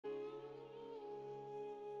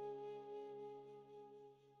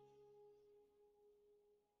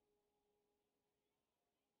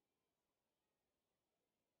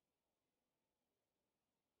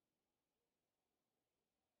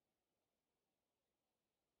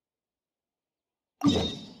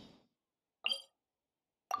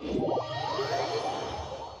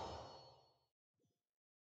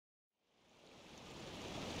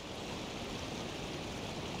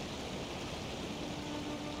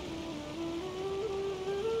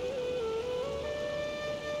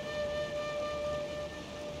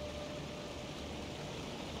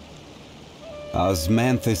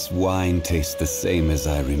Osmanthus wine tastes the same as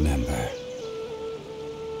I remember.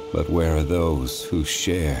 But where are those who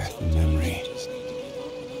share the memory?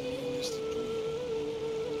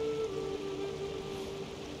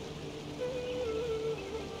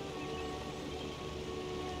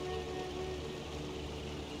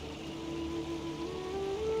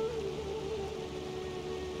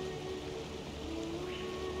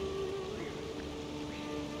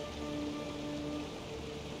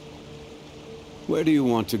 Where do you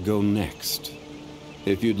want to go next?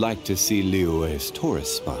 If you'd like to see Liyue's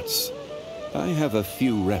tourist spots, I have a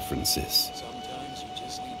few references. Sometimes you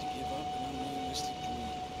just need to give up an unrealistic dream.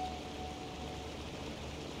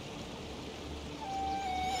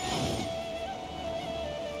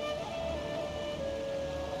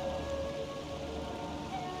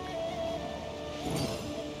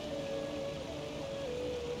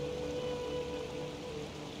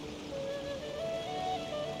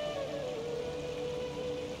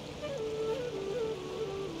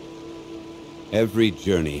 Every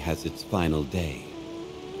journey has its final day.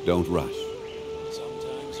 Don't rush.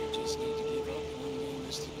 Sometimes you just need to give up an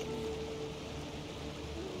unrealistic dream.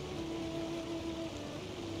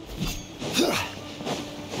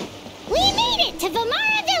 We made it to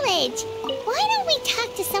Vamara Village! Why don't we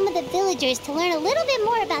talk to some of the villagers to learn a little bit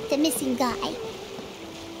more about the missing guy?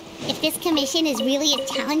 If this commission is really as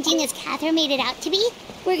challenging as Catherine made it out to be,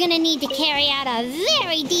 we're gonna need to carry out a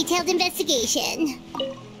very detailed investigation.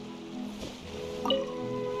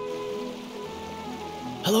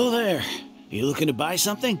 Hello there. You looking to buy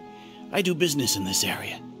something? I do business in this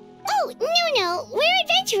area. Oh, no, we're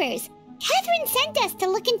adventurers. Catherine sent us to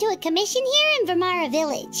look into a commission here in Vamara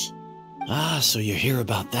Village. Ah, so you hear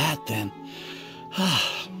about that then.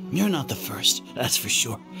 Ah, you're not the first, that's for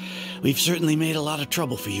sure. We've certainly made a lot of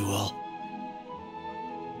trouble for you all.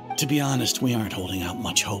 To be honest, we aren't holding out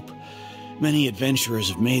much hope. Many adventurers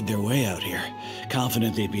have made their way out here,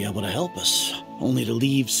 confident they'd be able to help us, only to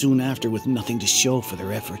leave soon after with nothing to show for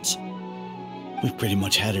their efforts. We've pretty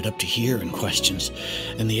much had it up to here in questions,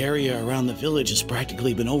 and the area around the village has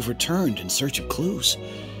practically been overturned in search of clues.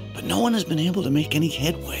 But no one has been able to make any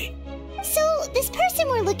headway. So, this person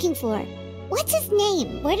we're looking for, what's his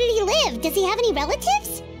name? Where did he live? Does he have any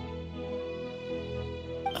relatives?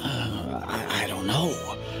 I don't know.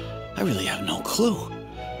 I really have no clue.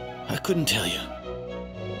 I couldn't tell you.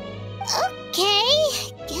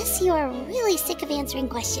 Okay, guess you're really sick of answering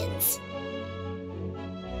questions.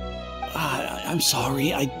 I'm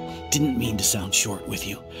sorry, I didn't mean to sound short with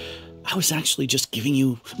you. I was actually just giving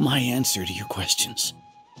you my answer to your questions.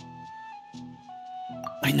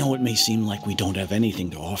 I know it may seem like we don't have anything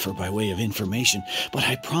to offer by way of information, but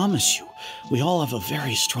I promise you, we all have a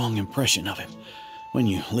very strong impression of him. When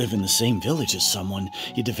you live in the same village as someone,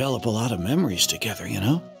 you develop a lot of memories together, you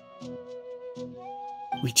know?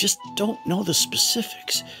 We just don't know the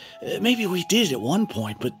specifics. Maybe we did at one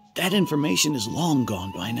point, but that information is long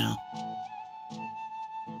gone by now.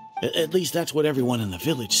 At least that's what everyone in the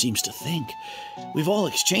village seems to think. We've all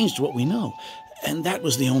exchanged what we know, and that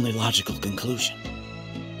was the only logical conclusion.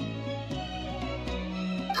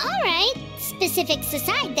 All right, specifics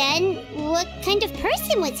aside then, what kind of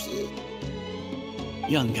person was he?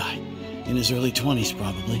 Young guy, in his early 20s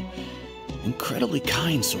probably. Incredibly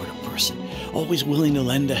kind sort of person, always willing to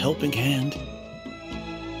lend a helping hand.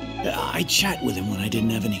 I'd chat with him when I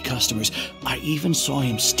didn't have any customers. I even saw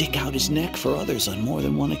him stick out his neck for others on more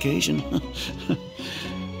than one occasion.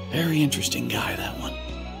 Very interesting guy, that one.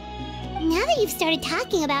 Now that you've started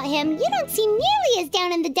talking about him, you don't seem nearly as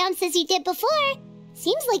down in the dumps as you did before.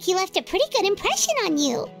 Seems like he left a pretty good impression on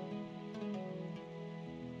you.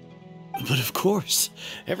 But of course,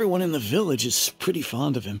 everyone in the village is pretty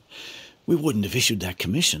fond of him. We wouldn't have issued that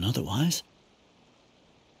commission otherwise.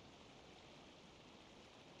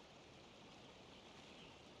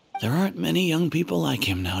 There aren't many young people like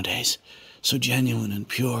him nowadays, so genuine and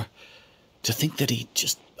pure. To think that he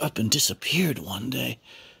just up and disappeared one day.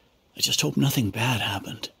 I just hope nothing bad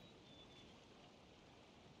happened.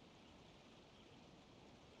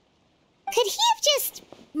 Could he have just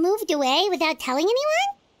moved away without telling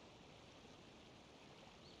anyone?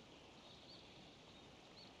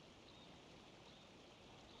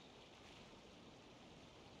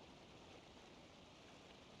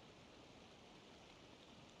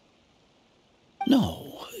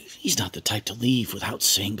 No, He's not the type to leave without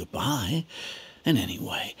saying goodbye. And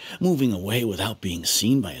anyway, moving away without being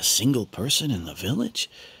seen by a single person in the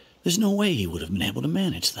village? There's no way he would have been able to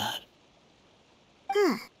manage that.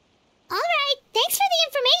 Huh. All right, thanks for the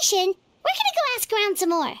information. We're gonna go ask around some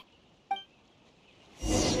more.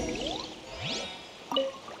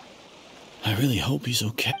 I really hope he's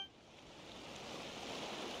okay.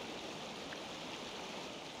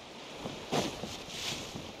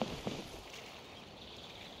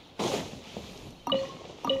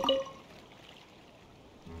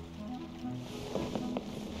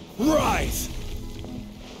 Rise!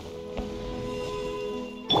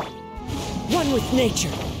 One with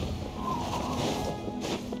nature.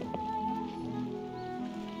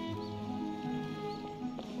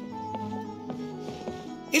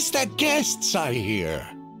 It's the guests I hear.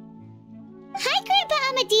 Hi, Grandpa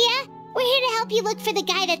Amadea. We're here to help you look for the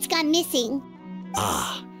guy that's gone missing.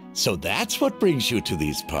 Ah, so that's what brings you to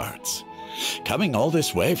these parts. Coming all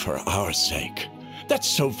this way for our sake. That's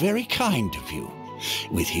so very kind of you.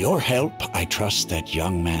 With your help, I trust that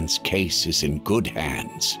young man's case is in good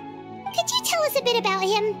hands. Could you tell us a bit about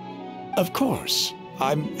him? Of course.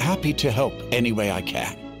 I'm happy to help any way I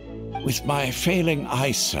can. With my failing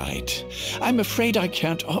eyesight, I'm afraid I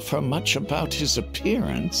can't offer much about his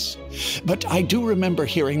appearance. But I do remember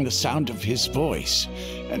hearing the sound of his voice.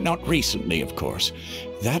 Not recently, of course.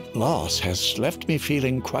 That loss has left me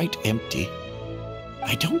feeling quite empty.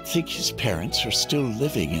 I don't think his parents are still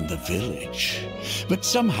living in the village. But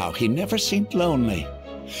somehow he never seemed lonely.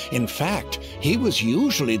 In fact, he was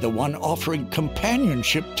usually the one offering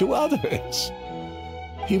companionship to others.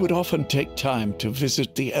 He would often take time to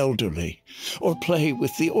visit the elderly or play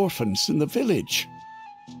with the orphans in the village.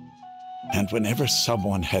 And whenever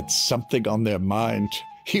someone had something on their mind,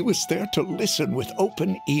 he was there to listen with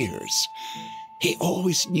open ears. He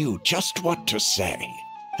always knew just what to say.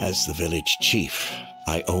 As the village chief,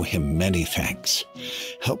 I owe him many thanks.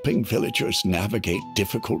 Helping villagers navigate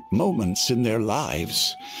difficult moments in their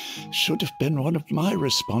lives should have been one of my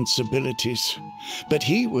responsibilities, but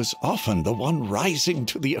he was often the one rising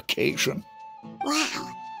to the occasion. Wow.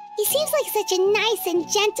 He seems like such a nice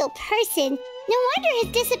and gentle person. No wonder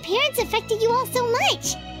his disappearance affected you all so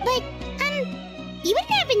much. But, you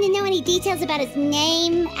wouldn't happen to know any details about his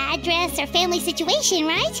name, address, or family situation,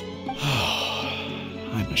 right?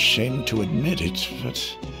 I'm ashamed to admit it,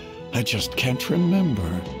 but I just can't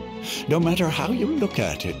remember. No matter how you look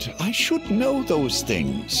at it, I should know those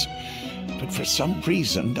things. But for some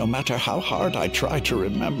reason, no matter how hard I try to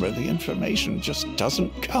remember, the information just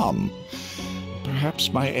doesn't come.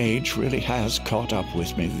 Perhaps my age really has caught up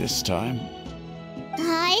with me this time.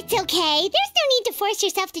 It's okay. There's no need to force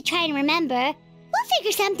yourself to try and remember. We'll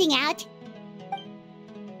figure something out.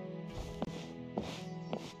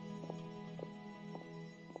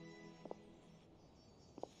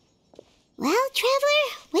 Well, Traveler,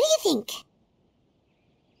 what do you think?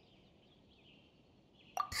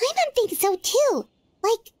 Paimon thinks so too.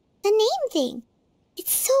 Like, the name thing.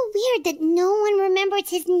 It's so weird that no one remembers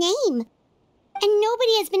his name. And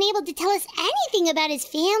nobody has been able to tell us anything about his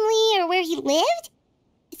family or where he lived.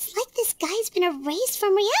 It's like this guy's been erased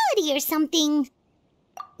from reality or something.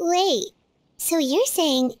 Wait, so you're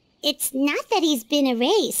saying it's not that he's been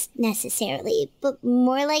erased, necessarily, but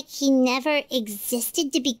more like he never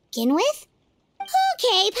existed to begin with?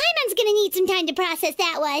 Okay, Paimon's gonna need some time to process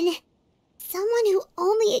that one. Someone who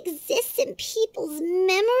only exists in people's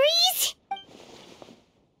memories?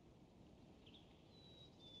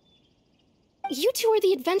 You two are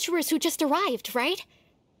the adventurers who just arrived, right?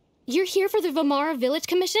 You're here for the Vamara Village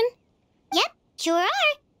Commission? Yep, sure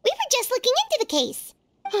are. We were just looking into the case.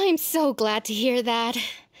 I'm so glad to hear that.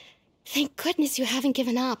 Thank goodness you haven't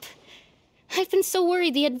given up. I've been so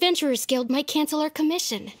worried the Adventurers Guild might cancel our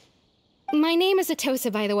commission. My name is Atosa,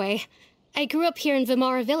 by the way. I grew up here in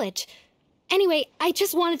Vamara Village. Anyway, I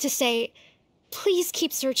just wanted to say, please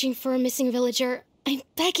keep searching for a missing villager. I'm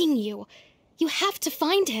begging you. You have to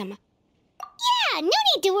find him. Yeah, no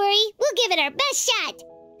need to worry. We'll give it our best shot.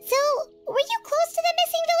 So, were you close to the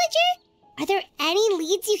missing villager? Are there any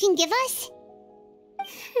leads you can give us?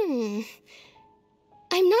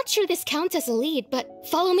 I'm not sure this counts as a lead, but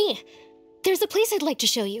follow me. There's a place I'd like to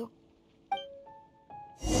show you.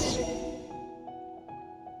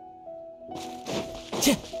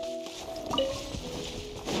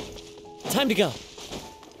 Time to go.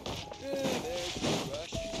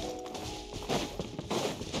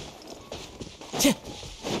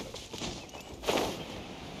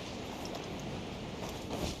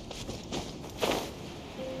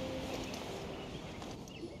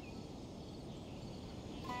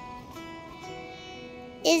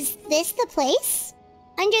 Is this the place?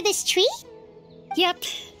 Under this tree? Yep.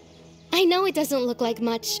 I know it doesn't look like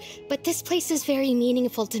much, but this place is very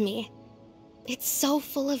meaningful to me. It's so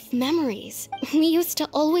full of memories. We used to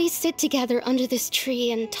always sit together under this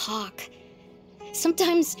tree and talk.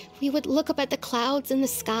 Sometimes we would look up at the clouds in the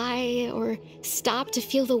sky or stop to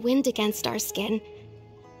feel the wind against our skin.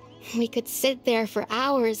 We could sit there for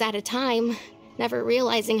hours at a time, never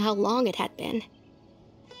realizing how long it had been.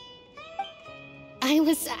 I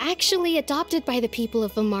was actually adopted by the people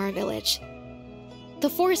of Vamara Village. The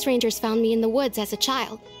forest rangers found me in the woods as a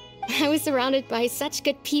child. I was surrounded by such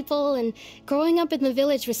good people, and growing up in the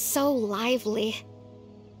village was so lively.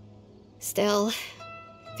 Still,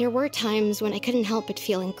 there were times when I couldn't help but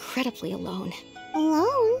feel incredibly alone.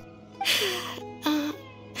 Alone?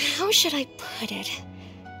 How should I put it?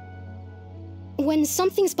 When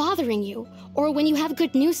something's bothering you, or when you have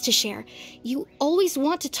good news to share, you always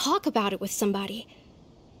want to talk about it with somebody.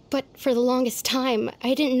 But for the longest time,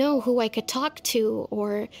 I didn't know who I could talk to,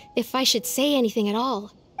 or if I should say anything at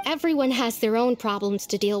all. Everyone has their own problems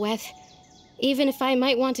to deal with. Even if I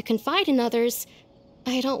might want to confide in others,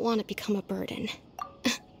 I don't want to become a burden.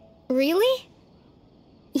 Really?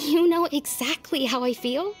 You know exactly how I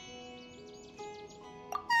feel?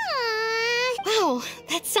 Aww. Wow,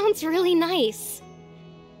 that sounds really nice.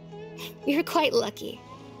 You're quite lucky.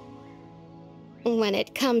 When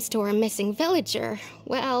it comes to our missing villager,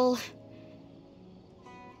 well,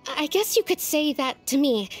 I guess you could say that to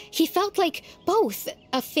me. He felt like both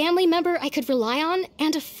a family member I could rely on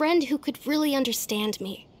and a friend who could really understand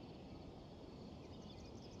me.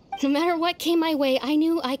 No matter what came my way, I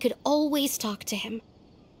knew I could always talk to him.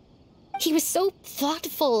 He was so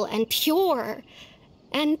thoughtful and pure,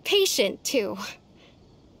 and patient, too.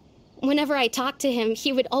 Whenever I talked to him,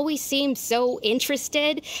 he would always seem so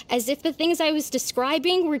interested, as if the things I was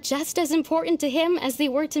describing were just as important to him as they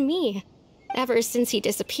were to me. Ever since he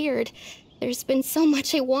disappeared, there's been so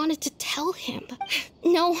much I wanted to tell him.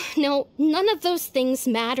 No, none of those things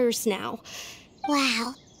matters now.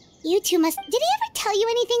 Wow. You two must... Did he ever tell you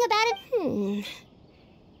anything about it?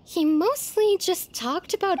 He mostly just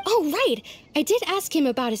talked about... Oh, right! I did ask him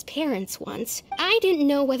about his parents once. I didn't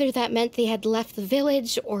know whether that meant they had left the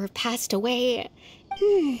village or passed away.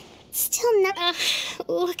 Still not...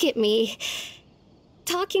 Look at me.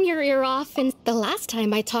 Talking your ear off, and the last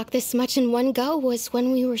time I talked this much in one go was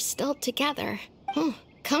when we were still together.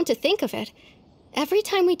 Come to think of it, every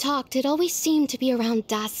time we talked, it always seemed to be around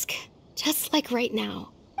dusk. Just like right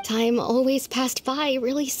now. Time always passed by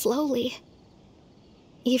really slowly.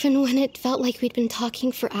 Even when it felt like we'd been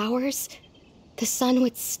talking for hours, the sun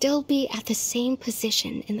would still be at the same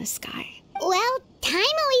position in the sky. Well,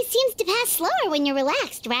 time always seems to pass slower when you're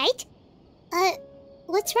relaxed, right?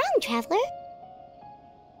 What's wrong, Traveler?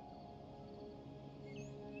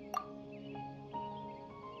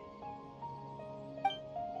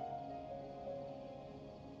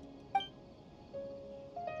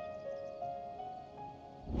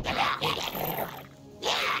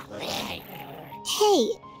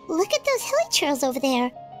 Hey, look at those hilichurls over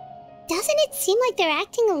there. Doesn't it seem like they're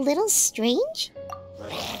acting a little strange?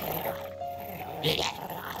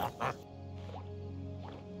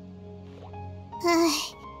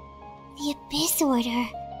 The Abyss Order.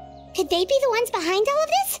 Could they be the ones behind all of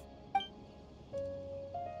this?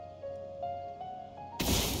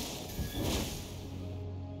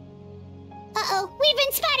 Uh-oh, we've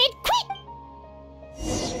been spotted! Quick!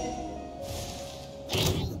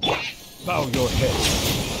 Bow your head.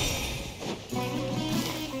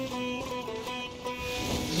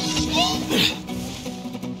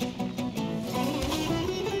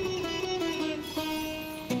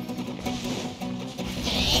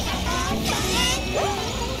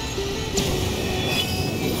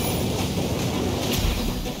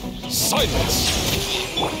 Silence!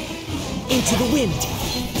 Into the wind!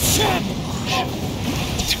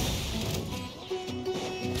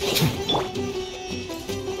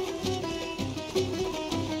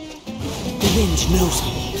 The wind knows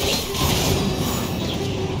me.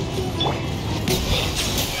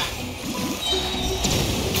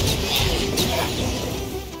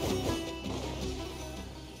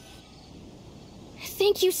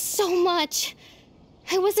 Thank you so much.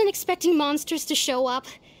 I wasn't expecting monsters to show up.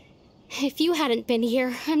 If you hadn't been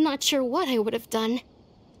here, I'm not sure what I would have done.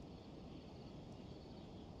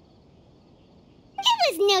 It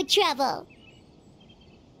was no trouble.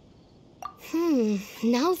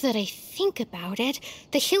 Now that I think about it,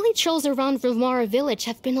 the hilichurls around Vamara Village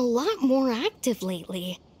have been a lot more active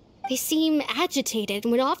lately. They seem agitated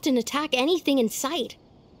and would often attack anything in sight.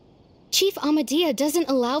 Chief Amadea doesn't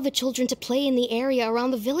allow the children to play in the area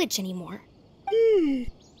around the village anymore.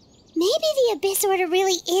 Maybe the the Abyss Order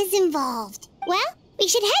really is involved. Well, we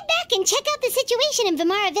should head back and check out the situation in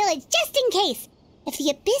Vimara Village just in case. If the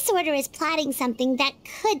Abyss Order is plotting something that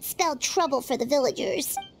could spell trouble for the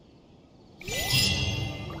villagers.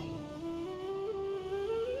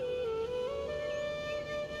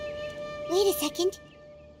 Wait a second.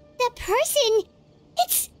 That person...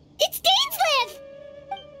 It's Dainslev!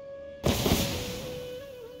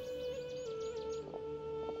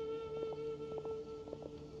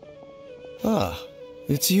 Ah,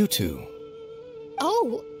 it's you two.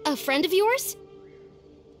 Oh, a friend of yours?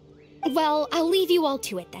 Well, I'll leave you all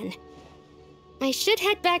to it then. I should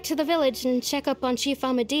head back to the village and check up on Chief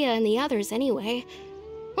Amadea and the others anyway.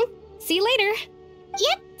 Well, see you later.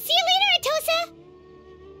 Yep, see you later, Atosa!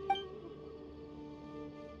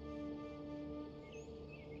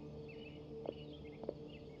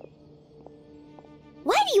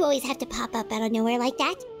 Why do you always have to pop up out of nowhere like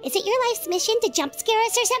that? Is it your life's mission to jump scare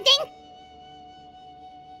us or something?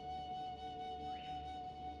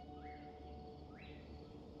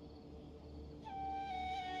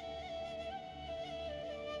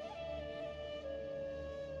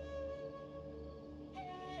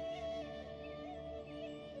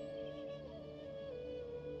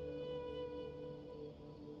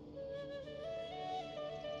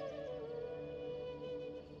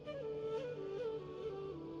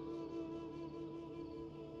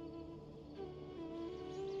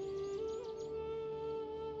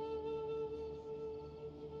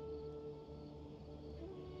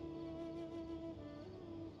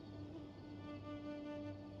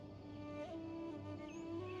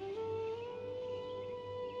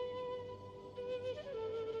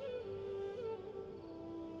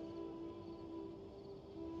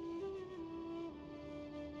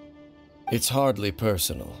 It's hardly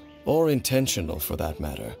personal, or intentional for that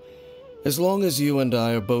matter. As long as you and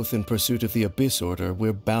I are both in pursuit of the Abyss Order,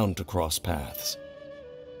 we're bound to cross paths.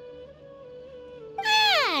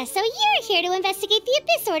 Ah, so you're here to investigate the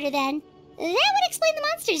Abyss Order then. That would explain the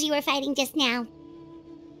monsters you were fighting just now.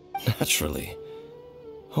 Naturally.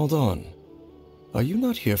 Hold on. Are you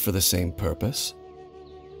not here for the same purpose?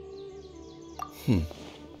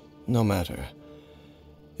 No matter.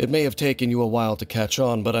 It may have taken you a while to catch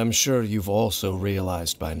on, but I'm sure you've also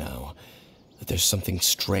realized by now that there's something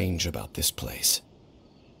strange about this place.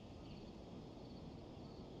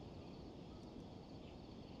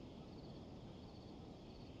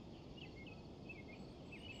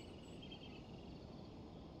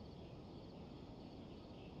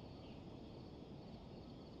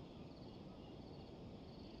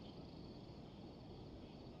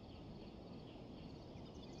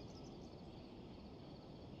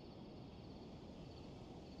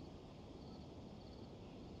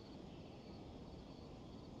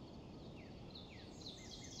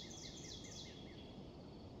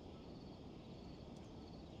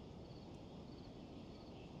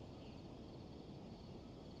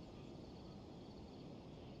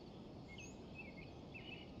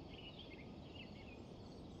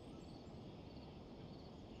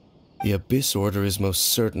 The Abyss Order is most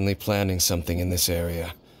certainly planning something in this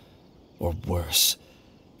area. Or worse,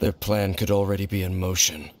 their plan could already be in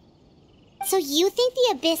motion. So you think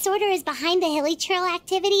the Abyss Order is behind the hilly trail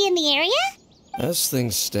activity in the area? As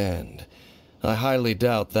things stand, I highly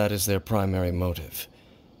doubt that is their primary motive.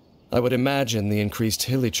 I would imagine the increased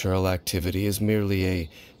hilly trail activity is merely a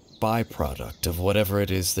byproduct of whatever it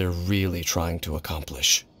is they're really trying to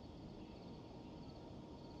accomplish.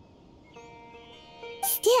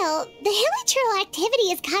 Still, the hilly trail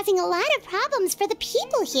activity is causing a lot of problems for the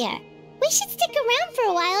people here. We should stick around for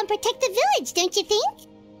a while and protect the village, don't you think?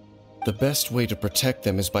 The best way to protect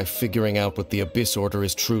them is by figuring out what the Abyss Order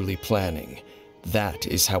is truly planning. That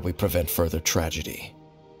is how we prevent further tragedy.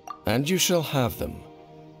 And you shall have them.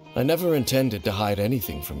 I never intended to hide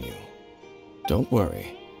anything from you. Don't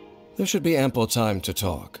worry. There should be ample time to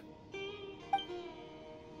talk.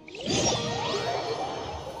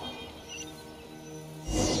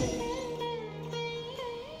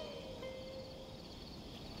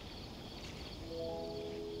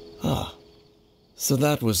 Ah, so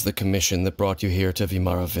that was the commission that brought you here to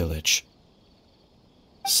Vimara Village.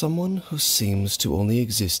 Someone who seems to only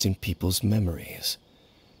exist in people's memories.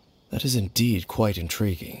 That is indeed quite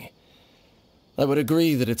intriguing. I would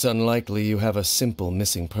agree that it's unlikely you have a simple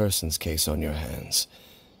missing persons case on your hands.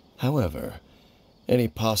 However, any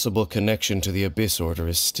possible connection to the Abyss Order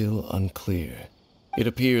is still unclear. It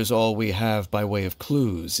appears all we have by way of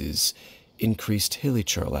clues is increased hilly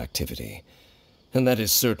trail activity. And that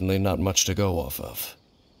is certainly not much to go off of.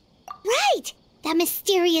 Right! That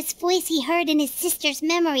mysterious voice he heard in his sister's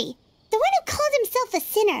memory. The one who called himself a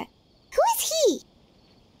sinner. Who is he?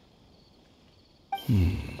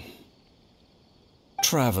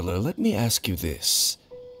 Traveler, let me ask you this.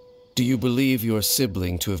 Do you believe your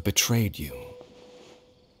sibling to have betrayed you?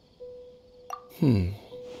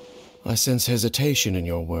 I sense hesitation in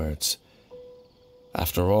your words.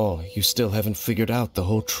 After all, you still haven't figured out the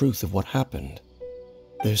whole truth of what happened.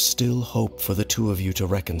 There's still hope for the two of you to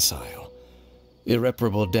reconcile.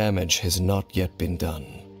 Irreparable damage has not yet been done.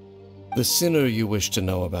 The sinner you wish to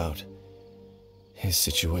know about, his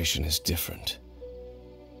situation is different.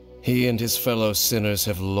 He and his fellow sinners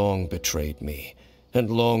have long betrayed me, and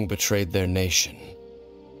long betrayed their nation.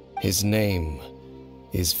 His name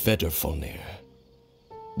is Vedrfolnir,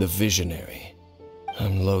 the Visionary.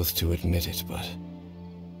 I'm loath to admit it, but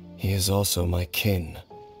he is also my kin,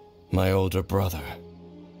 my older brother.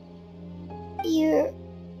 Your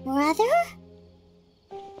brother?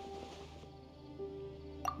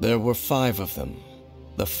 There were 5 of them,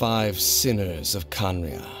 the 5 sinners of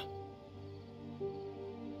Khaenri'ah.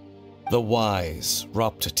 The wise,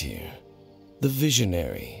 Roptatyr. The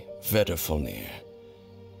visionary, Vedrfolnir.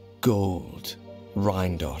 Gold,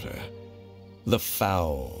 Rhine-daughter. The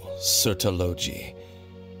foul, Surtalogi.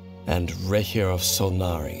 And Rehir of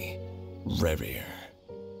Solnari, Rerir.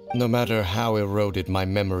 No matter how eroded my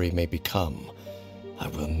memory may become, I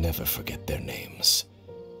will never forget their names.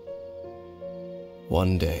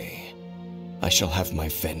 One day, I shall have my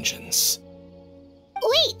vengeance.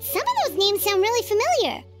 Wait, some of those names sound really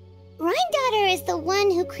familiar. Rhine-daughter is the one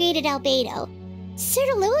who created Albedo.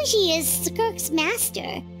 Surtalogi is Skirk's master.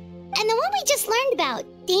 And the one we just learned about,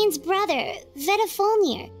 Dane's brother,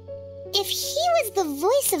 Vedrfolnir. If he was the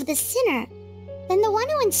voice of the sinner, then the one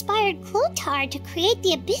who inspired Clothar to create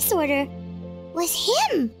the Abyss Order was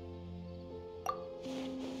him.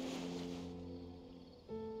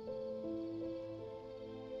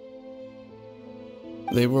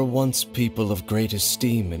 They were once people of great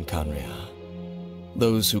esteem in Khaenri'ah,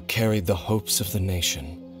 those who carried the hopes of the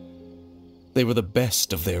nation. They were the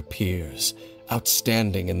best of their peers,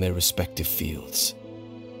 outstanding in their respective fields.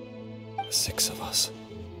 6 of us,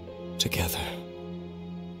 together.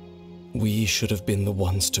 We should have been the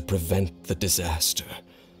ones to prevent the disaster,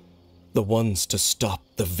 the ones to stop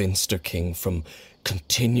the Vinster King from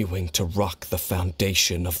continuing to rock the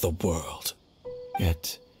foundation of the world.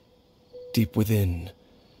 Yet, deep within,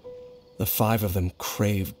 the 5 of them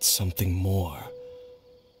craved something more.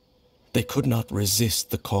 They could not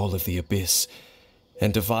resist the call of the Abyss,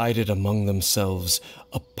 and divided among themselves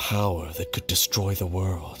a power that could destroy the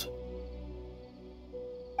world.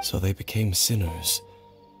 So they became sinners,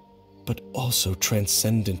 but also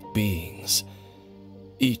transcendent beings,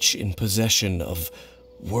 each in possession of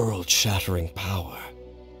world-shattering power.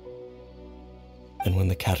 And when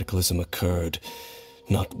the cataclysm occurred,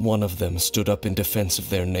 not one of them stood up in defense of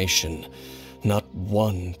their nation. Not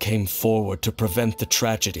one came forward to prevent the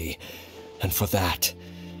tragedy, and for that,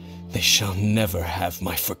 they shall never have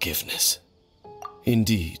my forgiveness.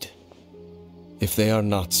 Indeed, if they are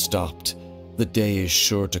not stopped, the day is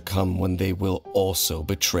sure to come when they will also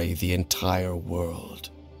betray the entire world.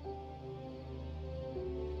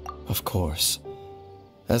 Of course,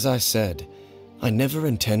 as I said, I never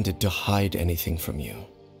intended to hide anything from you.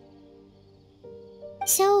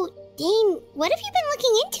 So, Dane, what have you been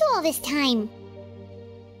looking into all this time?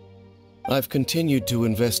 I've continued to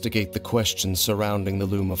investigate the questions surrounding the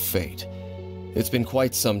Loom of Fate. It's been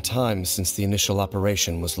quite some time since the initial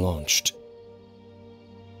operation was launched.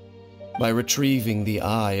 By retrieving the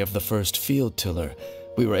eye of the first field tiller,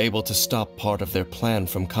 we were able to stop part of their plan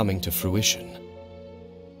from coming to fruition.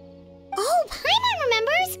 Oh, Paimon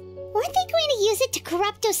remembers! Weren't they going to use it to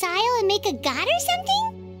corrupt Osile and make a god or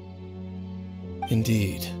something?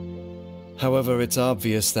 Indeed. However, it's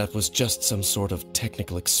obvious that was just some sort of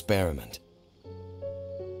technical experiment.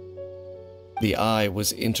 The eye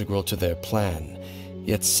was integral to their plan,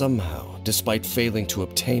 yet somehow, despite failing to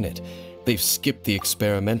obtain it, they've skipped the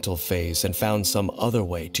experimental phase and found some other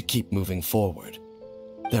way to keep moving forward.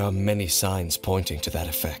 There are many signs pointing to that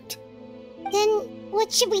effect. Then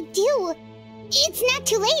what should we do? It's not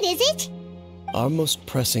too late, is it? Our most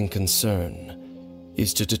pressing concern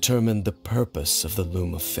is to determine the purpose of the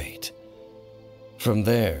Loom of Fate. From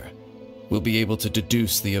there, we'll be able to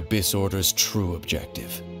deduce the Abyss Order's true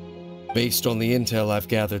objective. Based on the intel I've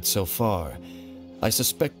gathered so far, I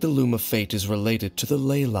suspect the Loom of Fate is related to the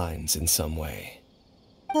ley lines in some way.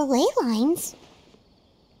 The ley lines?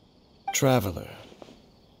 Traveler,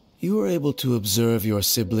 you were able to observe your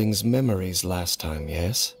siblings' memories last time,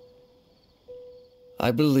 yes?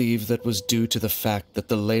 I believe that was due to the fact that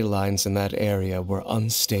the ley lines in that area were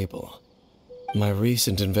unstable. My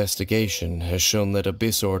recent investigation has shown that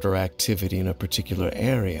Abyss Order activity in a particular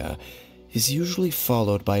area is usually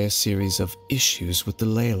followed by a series of issues with the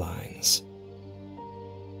ley lines.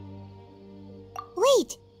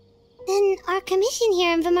 Wait, then our commission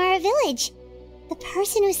here in Vimara Village, the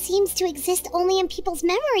person who seems to exist only in people's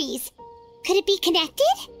memories, could it be connected?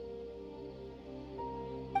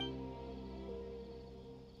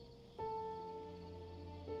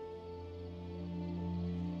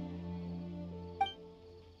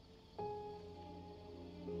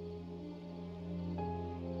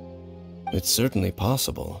 It's certainly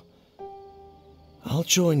possible. I'll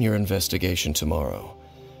join your investigation tomorrow.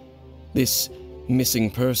 This missing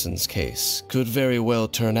persons case could very well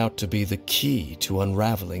turn out to be the key to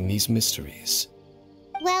unraveling these mysteries.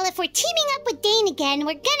 Well, if we're teaming up with Dane again,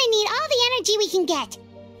 we're gonna need all the energy we can get.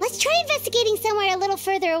 Let's try investigating somewhere a little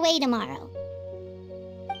further away tomorrow.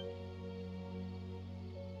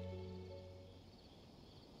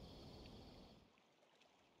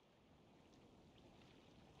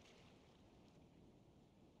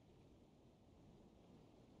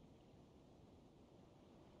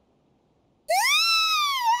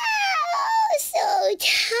 So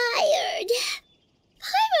tired.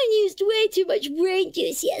 Paimon used way too much brain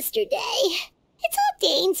juice yesterday. It's all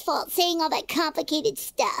Dane's fault saying all that complicated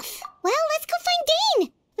stuff. Well, let's go find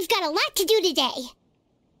Dane. We've got a lot to do today.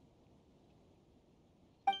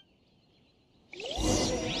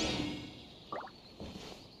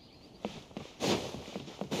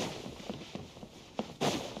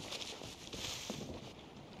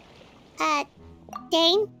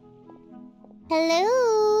 Dane?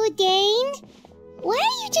 Hello, Dane? Why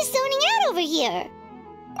are you just zoning out over here?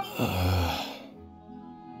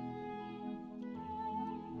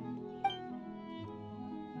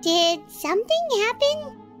 Did something happen?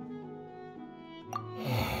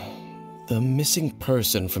 The missing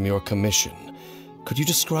person from your commission. Could you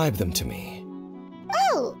describe them to me?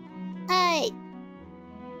 Oh,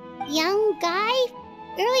 young guy?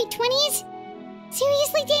 Early 20s?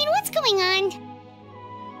 Seriously, Dane, what's going on?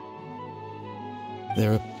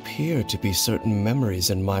 There appear to be certain memories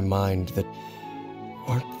in my mind that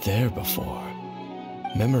weren't there before.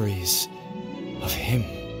 Memories of him.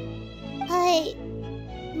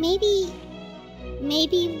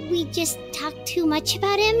 Maybe we just talked too much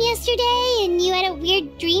about him yesterday and you had a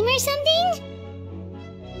weird dream or something?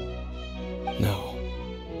 No,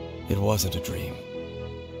 it wasn't a dream.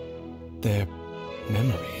 They're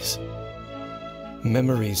memories.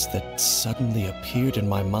 Memories that suddenly appeared in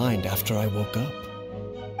my mind after I woke up.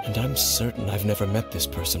 And I'm certain I've never met this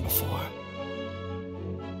person before.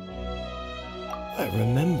 I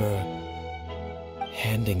remember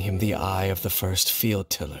handing him the eye of the first field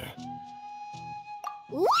tiller.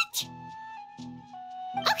 What?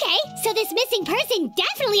 Okay, so this missing person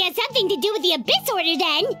definitely has something to do with the Abyss Order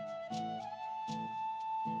then!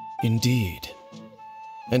 Indeed.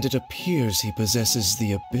 And it appears he possesses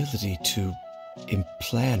the ability to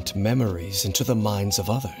implant memories into the minds of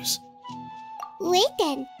others. Wait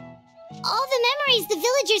then. All the memories the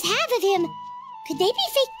villagers have of him, could they be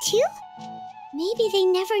fake too? Maybe they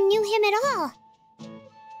never knew him at all.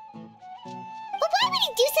 But why would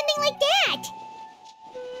he do something like that?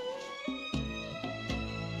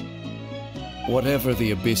 Whatever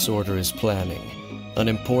the Abyss Order is planning, an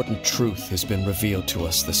important truth has been revealed to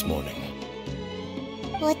us this morning.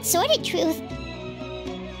 What sort of truth?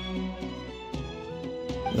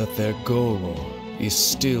 That their goal is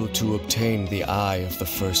still to obtain the eye of the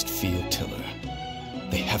first field tiller.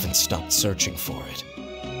 They haven't stopped searching for it.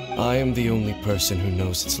 I am the only person who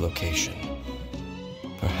knows its location.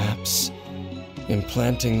 Perhaps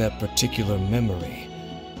implanting that particular memory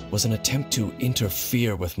was an attempt to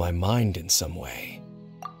interfere with my mind in some way.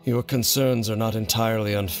 Your concerns are not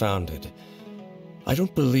entirely unfounded. I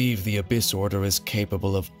don't believe the Abyss Order is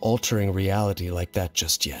capable of altering reality like that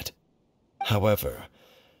just yet. However,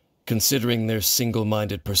 considering their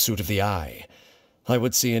single-minded pursuit of the eye, I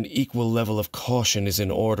would say an equal level of caution is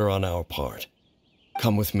in order on our part.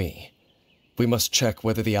 Come with me. We must check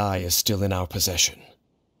whether the eye is still in our possession.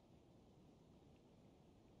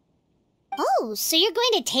 Oh, so you're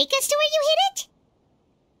going to take us to where you hid it?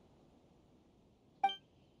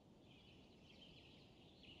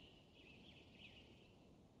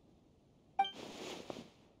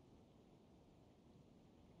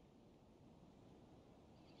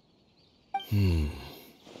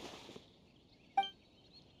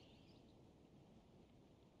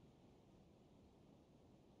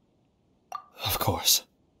 Of course.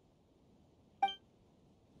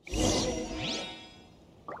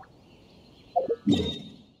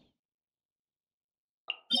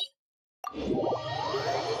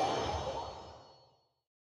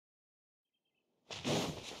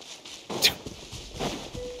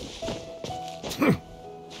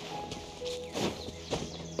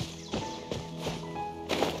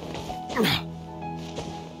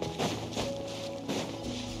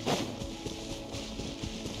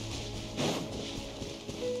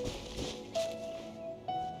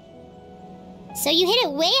 So you hid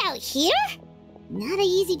it way out here? Not an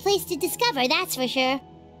easy place to discover, that's for sure.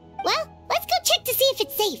 Well, let's go check to see if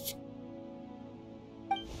it's safe.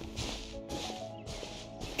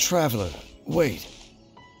 Traveler, wait.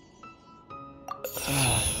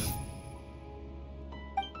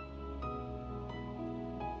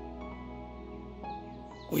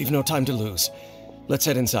 We've no time to lose. Let's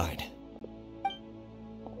head inside.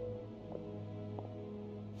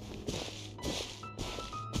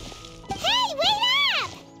 Hey, wait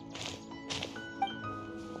up!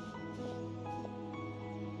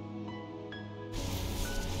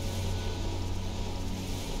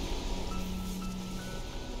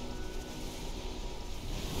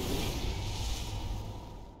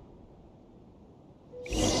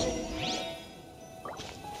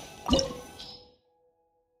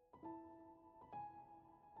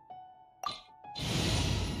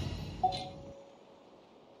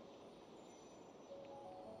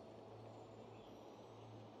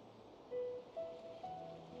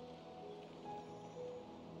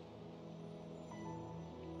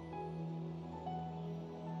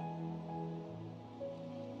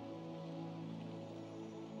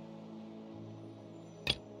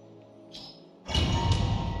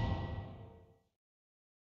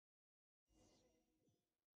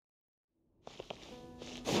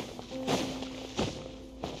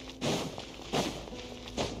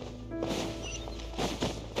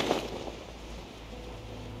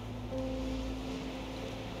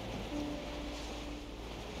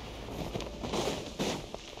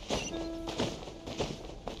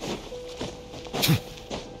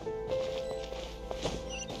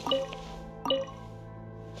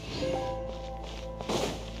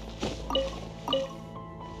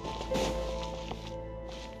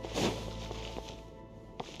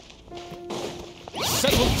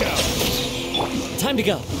 Settle down. Time to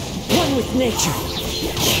go. One with nature.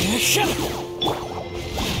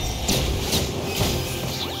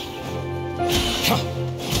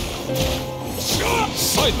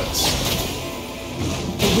 Silence.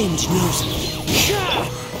 The wind knows me.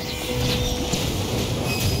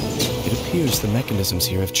 It appears the mechanisms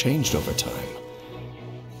here have changed over time.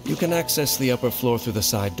 You can access the upper floor through the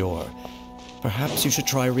side door. Perhaps you should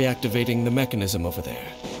try reactivating the mechanism over there.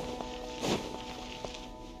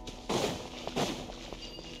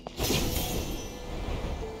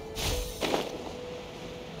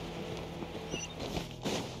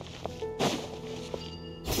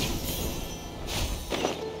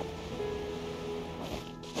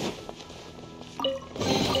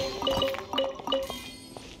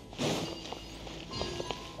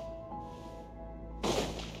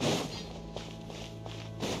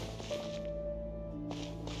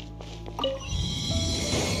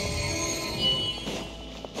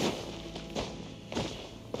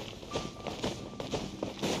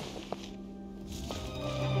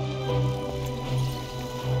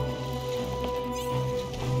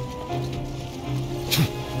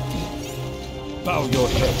 Bow your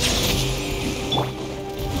head.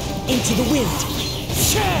 Into the wind.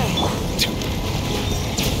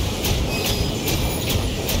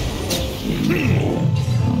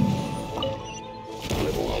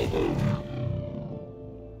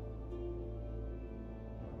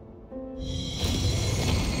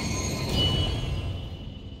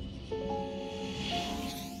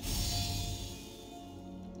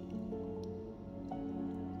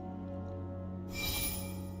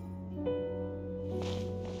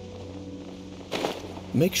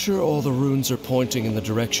 Make sure all the runes are pointing in the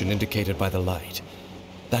direction indicated by the light.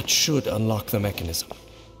 That should unlock the mechanism.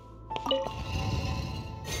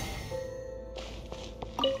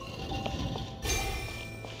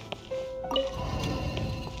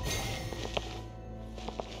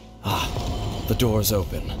 Ah, the door's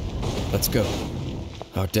open. Let's go.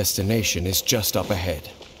 Our destination is just up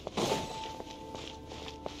ahead.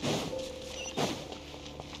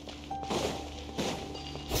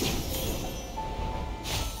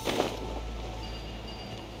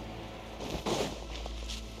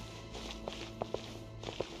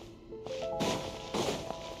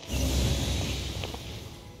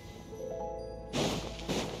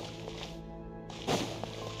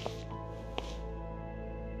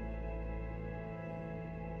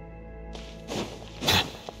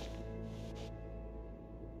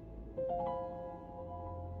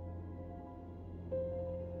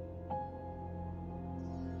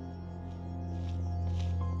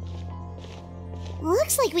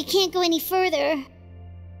 Looks like we can't go any further.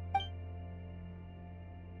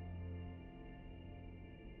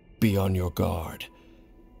 Be on your guard.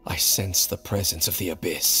 I sense the presence of the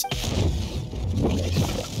Abyss.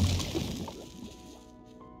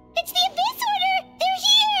 It's the Abyss Order! They're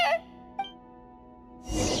here!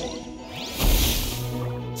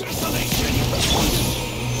 Desolation!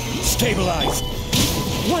 Stabilized!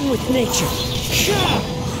 One with nature!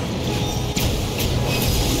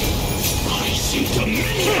 I see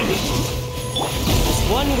dominion!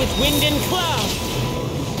 One with wind and cloud!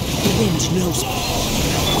 The wind knows me.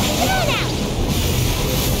 Come on now!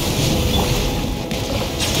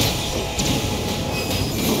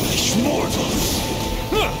 Foolish mortals!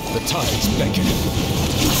 The tides beckon.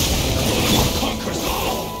 Conquers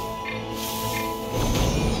all!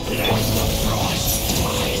 Let the frost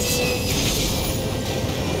rise!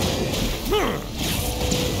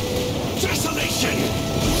 Desolation!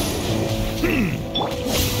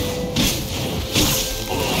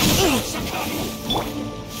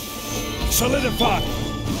 Solidify!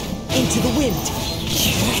 Into the wind!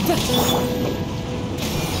 Can't touch me!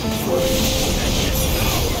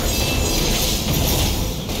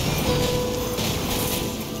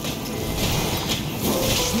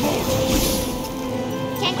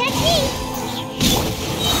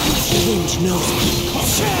 The wind knows me.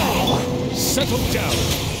 Settle down!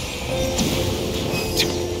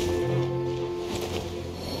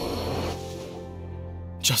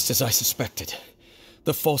 Just as I suspected.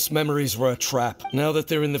 The false memories were a trap. Now that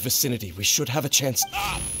they're in the vicinity, we should have a chance. Dane?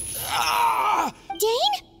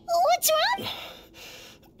 What's wrong?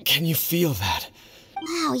 Can you feel that?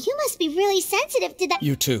 Wow, you must be really sensitive to that.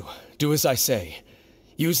 You too. Do as I say.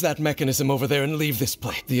 Use that mechanism over there and leave this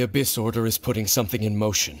place. The Abyss Order is putting something in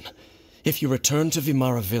motion. If you return to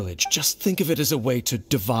Vimara Village, just think of it as a way to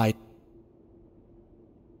divide.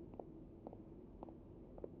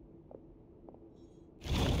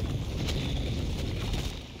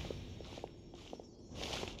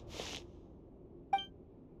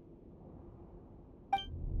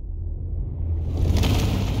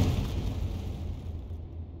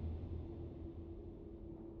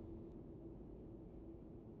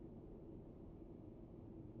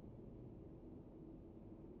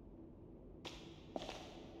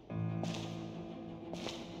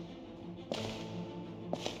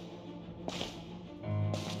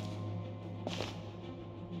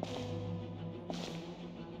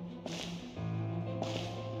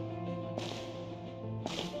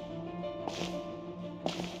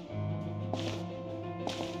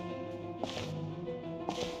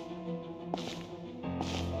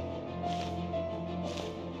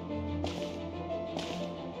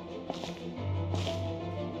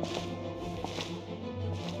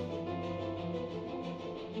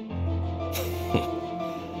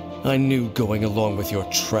 I knew going along with your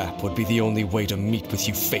trap would be the only way to meet with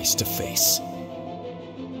you face to face.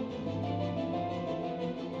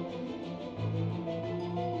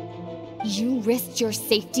 You risked your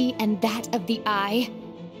safety and that of the Eye?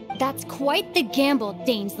 That's quite the gamble,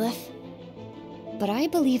 Dainsleif. But I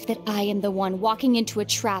believe that I am the one walking into a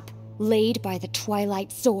trap laid by the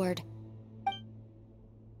Twilight Sword.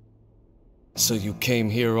 So you came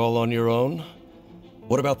here all on your own?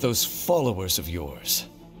 What about those followers of yours?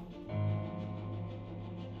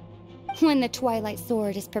 When the Twilight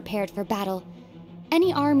Sword is prepared for battle,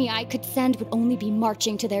 any army I could send would only be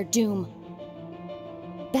marching to their doom.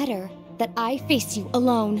 Better that I face you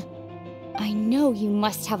alone. I know you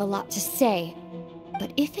must have a lot to say,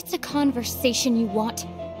 but if it's a conversation you want,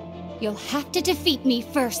 you'll have to defeat me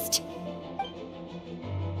first.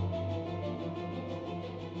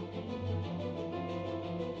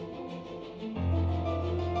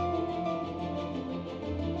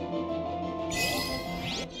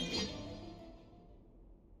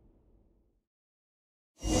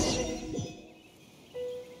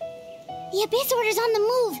 The Abyss Order's on the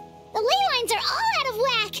move. The ley lines are all out of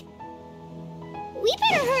whack. We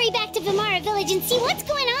better hurry back to Vimara Village and see what's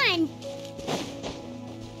going on.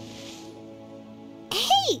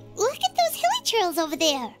 Hey, look at those hilly churls over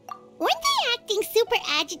there. Weren't they acting super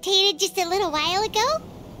agitated just a little while ago?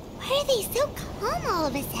 Why are they so calm all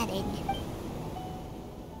of a sudden?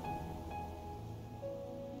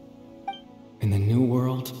 In the New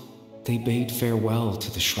World, they bade farewell to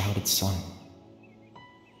the shrouded sun.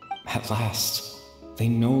 At last, they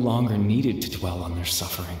no longer needed to dwell on their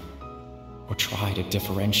suffering, or try to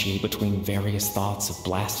differentiate between various thoughts of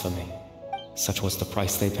blasphemy. Such was the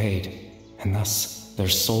price they paid, and thus their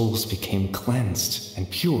souls became cleansed and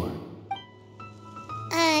pure.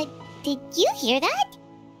 Did you hear that?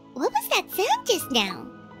 What was that sound just now?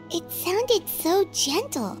 It sounded so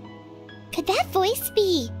gentle. Could that voice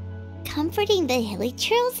be comforting the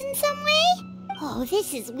villagers in some way? Oh,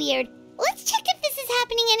 this is weird. Let's check if this is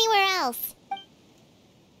happening anywhere else.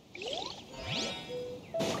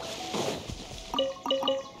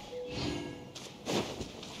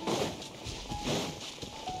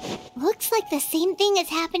 Looks like the same thing is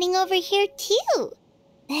happening over here, too.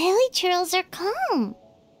 The villagers are calm.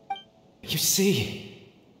 You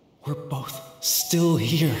see, we're both still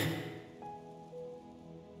here.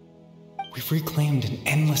 We've reclaimed an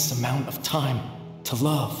endless amount of time to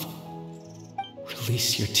love.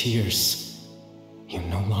 Release your tears. You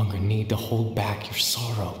no longer need to hold back your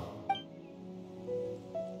sorrow.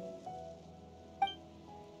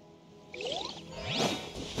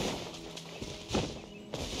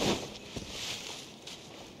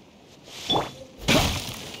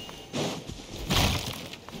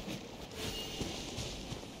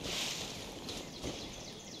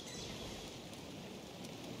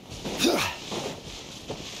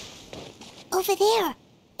 Over there.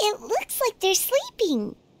 It looks like they're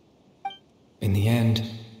sleeping. In the end,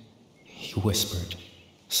 he whispered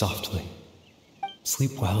softly,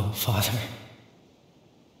 "Sleep well, Father.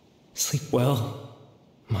 Sleep well,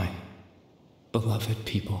 my beloved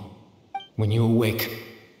people. When you awake,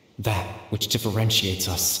 that which differentiates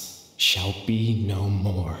us shall be no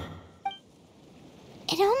more."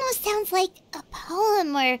 It almost sounds like a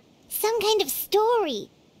poem or some kind of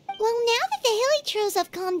story. Well, now that the villagers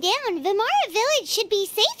have calmed down, Vimara Village should be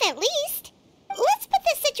safe at least. Let's put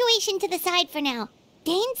this situation to the side for now.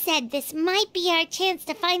 Dane said this might be our chance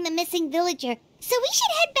to find the missing villager, so we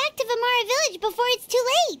should head back to Vimara Village before it's too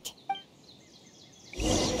late.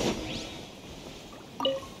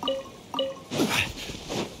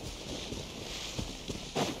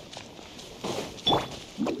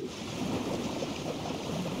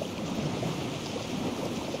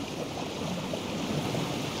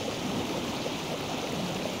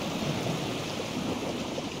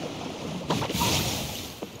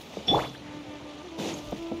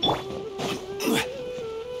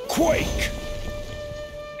 Quake!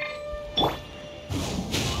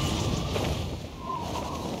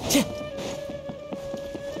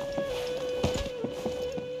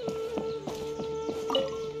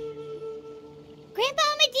 Grandpa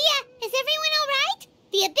Medea, is everyone all right?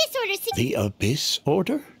 The Abyss Order The Abyss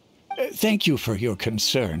Order? Thank you for your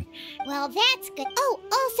concern. Well, that's good. Oh,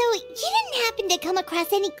 also, you didn't happen to come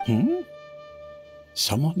across any...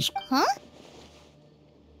 Someone's... Huh?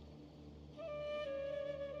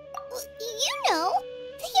 You know,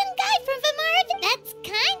 the young guy from Vimara. That's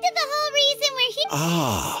kind of the whole reason we're here.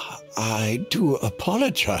 Ah, I do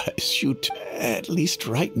apologize. At least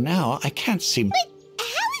right now, I can't seem... But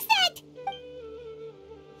how is that?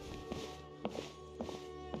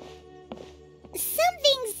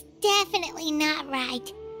 Something's definitely not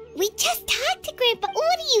right. We just talked to Grandpa.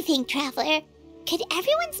 What do you think, Traveler? Could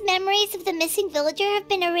everyone's memories of the missing villager have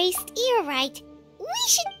been erased? You're right. We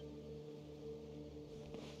should...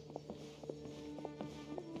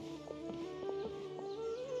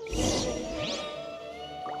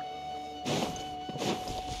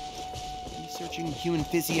 Researching human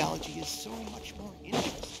physiology is so much more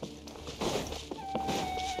interesting.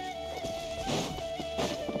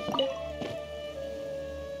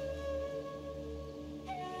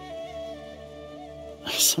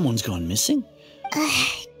 Someone's gone missing?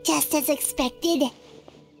 Just as expected.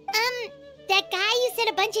 That guy you said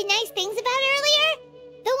a bunch of nice things about earlier?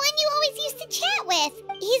 The one you always used to chat with.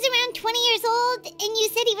 He's around 20 years old, and you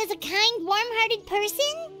said he was a kind, warm-hearted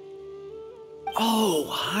person? Oh,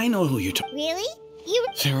 I know who you're talking... Really?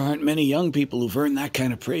 There aren't many young people who've earned that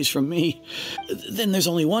kind of praise from me. Then there's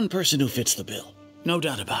only one person who fits the bill. No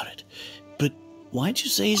doubt about it. But why'd you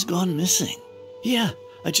say he's gone missing? Yeah,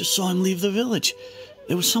 I just saw him leave the village.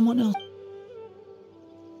 There was someone else.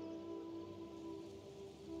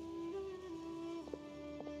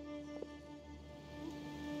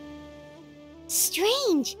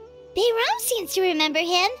 Strange. Bayram seems to remember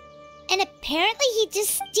him. And apparently he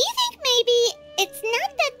just... Do you think maybe it's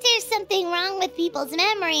not that there's something wrong with people's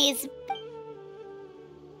memories?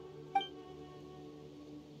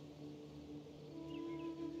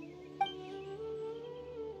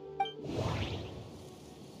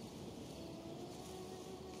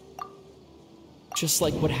 Just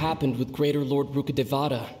like what happened with Greater Lord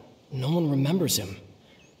Rukkhadevata, no one remembers him,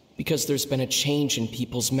 because there's been a change in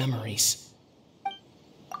people's memories.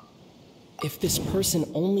 If this person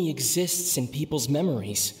only exists in people's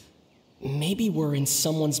memories, maybe we're in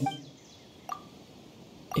someone's...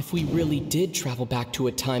 If we really did travel back to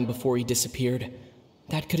a time before he disappeared,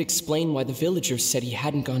 that could explain why the villagers said he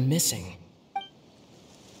hadn't gone missing.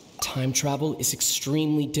 Time travel is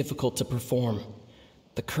extremely difficult to perform.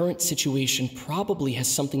 The current situation probably has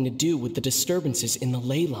something to do with the disturbances in the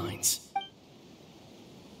ley lines.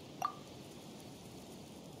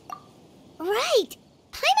 Right!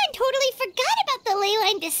 Paimon totally forgot about the ley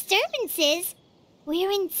line disturbances.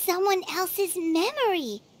 We're in someone else's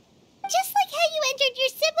memory. Just like how you entered your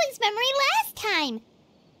sibling's memory last time.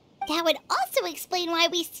 That would also explain why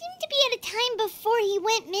we seem to be at a time before he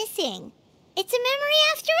went missing. It's a memory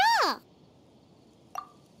after all.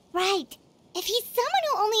 Right. If he's someone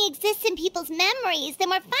who only exists in people's memories, then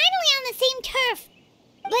we're finally on the same turf.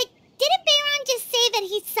 But didn't Bayron just say that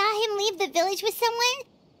he saw him leave the village with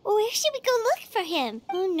someone? Where should we go look for him?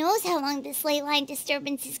 Who knows how long this ley line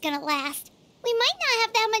disturbance is gonna last? We might not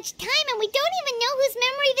have that much time, and we don't even know whose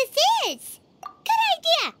memory this is. Good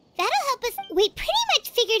idea. That'll help us. We pretty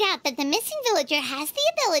much figured out that the missing villager has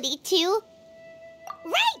the ability to...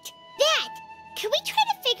 Right! That! Can we try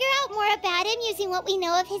to figure out more about him using what we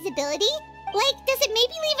know of his ability? Like, does it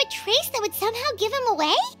maybe leave a trace that would somehow give him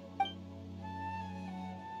away?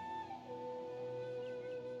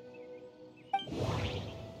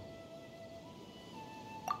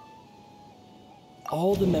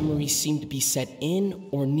 All the memories seem to be set in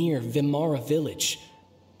or near Vimara village,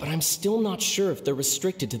 but I'm still not sure if they're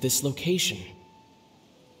restricted to this location.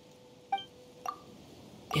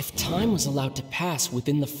 If time was allowed to pass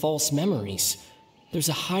within the false memories, there's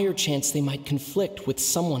a higher chance they might conflict with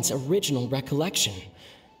someone's original recollection.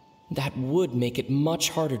 That would make it much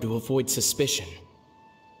harder to avoid suspicion.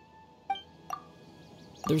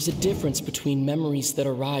 There's a difference between memories that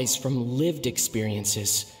arise from lived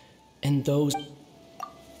experiences and those...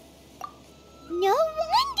 No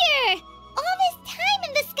wonder! All this time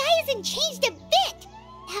and the sky hasn't changed a bit!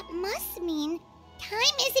 That must mean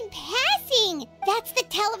time isn't passing! That's the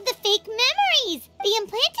tell of the fake memories! The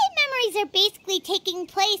implanted memories are basically taking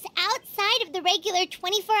place outside of the regular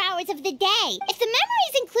 24 hours of the day. If the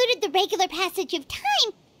memories included the regular passage of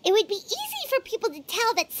time, it would be easy for people to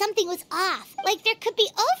tell that something was off, like there could be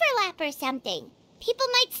overlap or something. People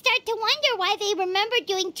might start to wonder why they remember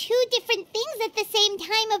doing two different things at the same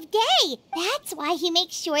time of day. That's why he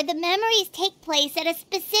makes sure the memories take place at a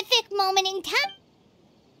specific moment in time.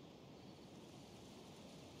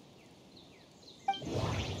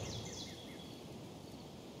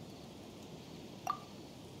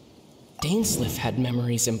 Dainsleif had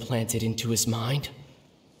memories implanted into his mind.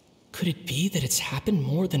 Could it be that it's happened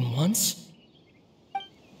more than once?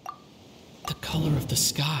 The color of the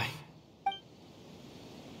sky.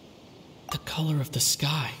 The color of the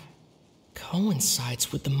sky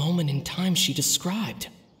coincides with the moment in time she described.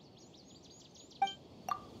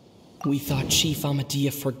 We thought Chief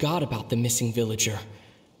Amadea forgot about the missing villager,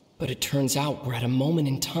 but it turns out we're at a moment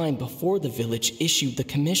in time before the village issued the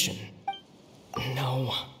commission.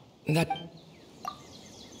 No,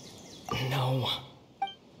 No.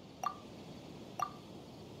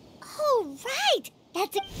 Oh, right!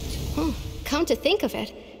 That's a... Come to think of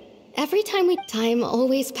it, every time time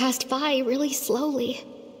always passed by really slowly.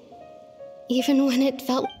 Even when it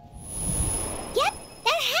felt... Yep,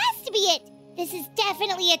 that has to be it! This is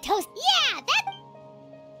definitely a toast... Yeah, that...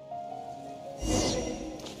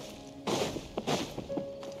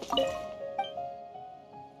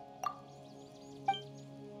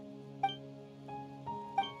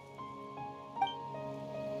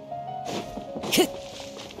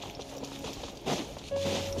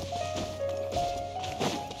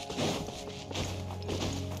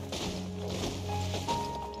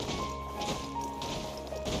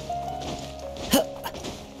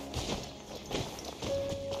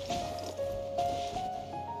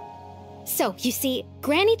 So, you see,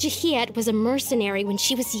 Granny Jahiet was a mercenary when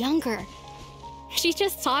she was younger. She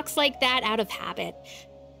just talks like that out of habit.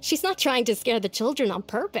 She's not trying to scare the children on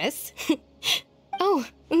purpose. Oh,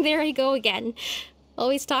 there I go again.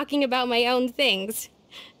 Always talking about my own things.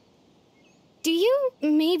 Do you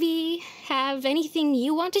maybe have anything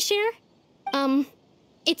you want to share?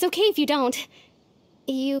 It's okay if you don't.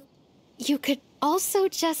 You could also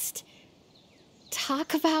just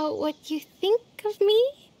talk about what you think of me?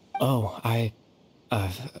 Oh, I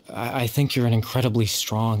think you're an incredibly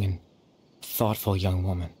strong and thoughtful young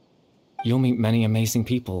woman. You'll meet many amazing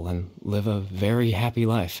people and live a very happy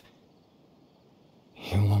life.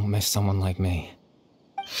 You won't miss someone like me.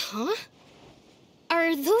 Huh?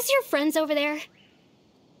 Are those your friends over there?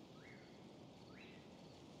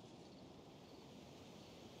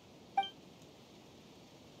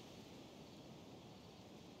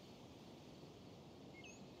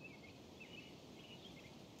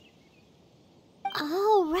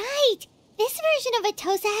 Oh, right! This version of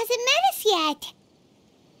Atosa hasn't met us yet!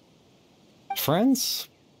 Friends?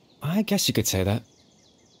 I guess you could say that.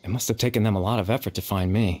 It must have taken them a lot of effort to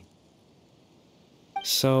find me.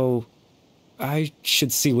 So, I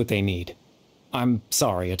should see what they need. I'm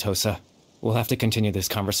sorry, Atosa. We'll have to continue this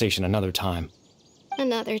conversation another time.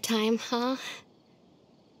 Another time, huh?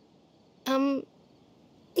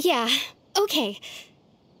 Yeah, okay.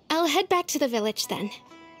 I'll head back to the village then.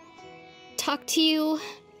 Talk to you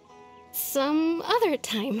some other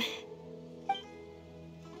time.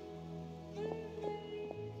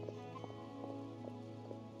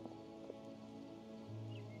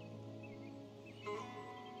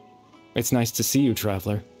 It's nice to see you,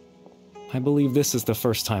 Traveler. I believe this is the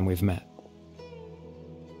first time we've met.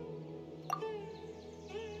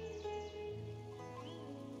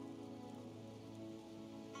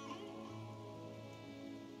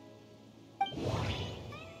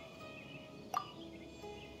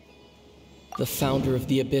 The founder of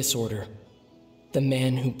the Abyss Order. The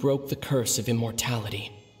man who broke the curse of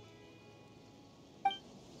immortality.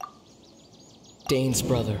 Dane's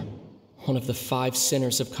brother, one of the 5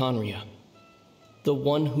 sinners of Conria. The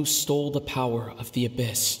one who stole the power of the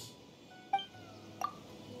Abyss.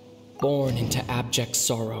 Born into abject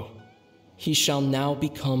sorrow, he shall now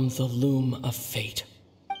become the loom of fate.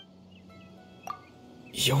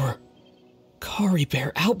 You're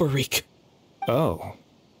Caribert Alberic. Oh.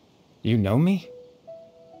 You know me?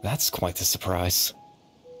 That's quite the surprise.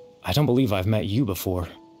 I don't believe I've met you before.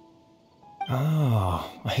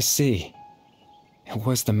 Oh, I see. It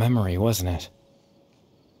was the memory, wasn't it?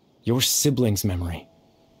 Your sibling's memory.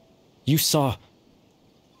 You saw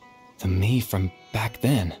the me from back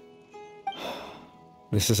then.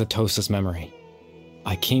 This is Atosa's memory.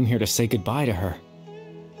 I came here to say goodbye to her.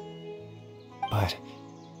 But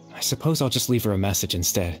I suppose I'll just leave her a message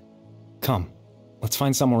instead. Come, let's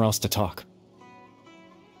find somewhere else to talk.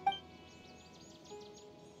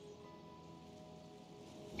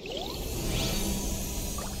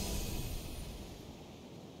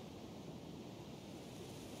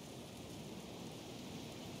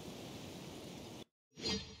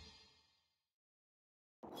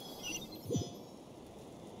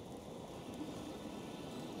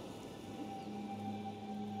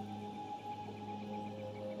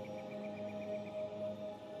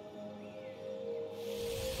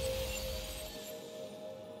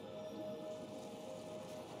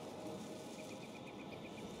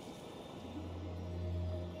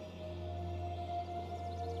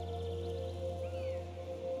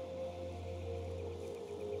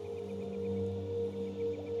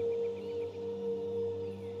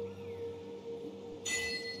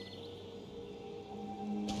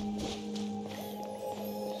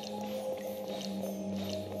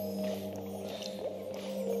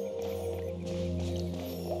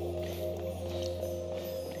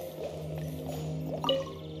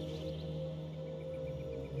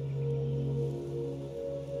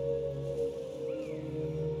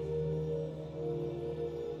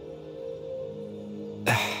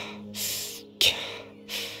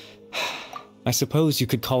 I suppose you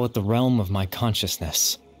could call it the realm of my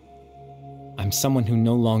consciousness. I'm someone who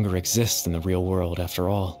no longer exists in the real world, after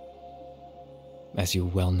all, as you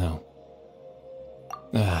well know.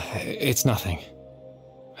 It's nothing.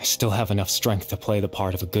 I still have enough strength to play the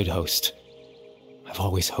part of a good host. I've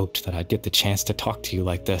always hoped that I'd get the chance to talk to you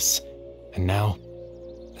like this, and now,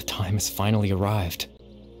 the time has finally arrived.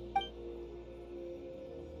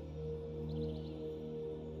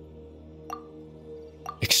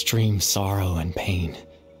 Extreme sorrow and pain,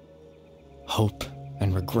 hope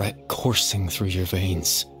and regret coursing through your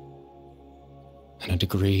veins, and a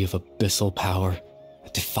degree of abyssal power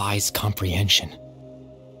that defies comprehension.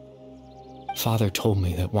 Father told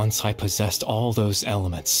me that once I possessed all those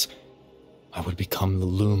elements, I would become the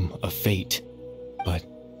loom of fate, but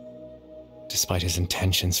despite his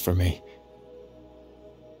intentions for me,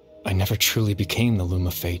 I never truly became the loom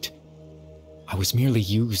of fate. I was merely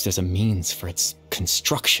used as a means for its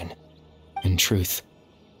construction. In truth,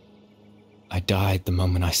 I died the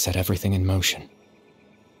moment I set everything in motion.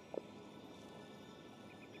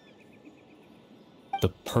 The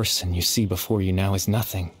person you see before you now is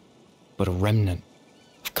nothing but a remnant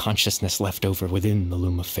of consciousness left over within the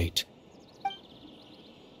loom of fate.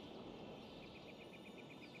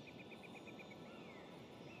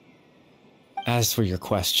 As for your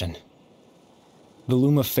question, the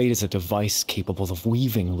Loom of Fate is a device capable of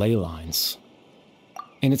weaving ley lines.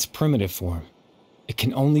 In its primitive form, it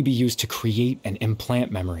can only be used to create and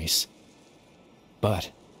implant memories.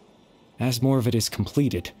 But, as more of it is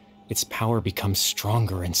completed, its power becomes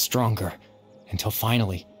stronger and stronger, until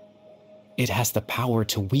finally, it has the power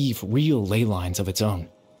to weave real ley lines of its own.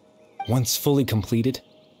 Once fully completed,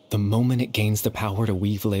 The moment it gains the power to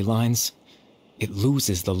weave ley lines, it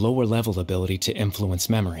loses the lower-level ability to influence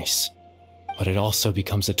memories. But it also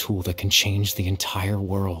becomes a tool that can change the entire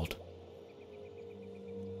world.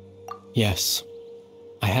 Yes,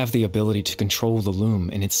 I have the ability to control the loom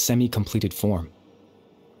in its semi-completed form.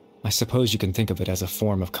 I suppose you can think of it as a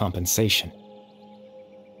form of compensation.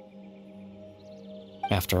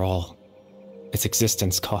 After all, its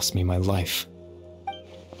existence cost me my life.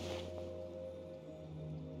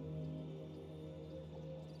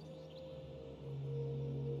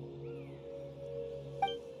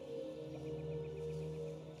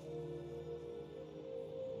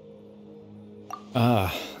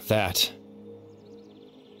 Ah, that.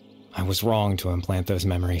 I was wrong to implant those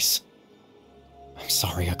memories. I'm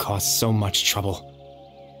sorry I caused so much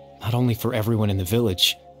trouble. Not only for everyone in the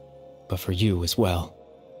village, but for you as well.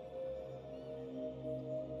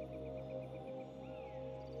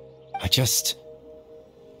 I just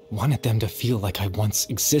wanted them to feel like I once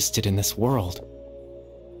existed in this world.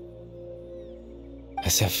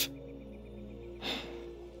 As if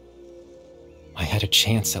I had a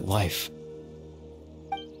chance at life.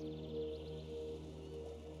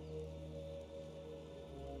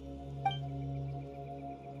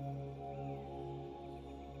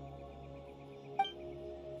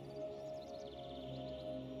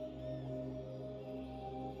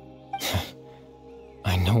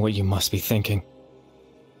 I know what you must be thinking.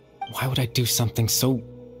 Why would I do something so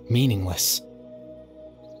meaningless?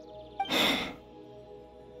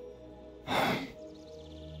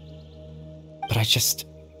 But I just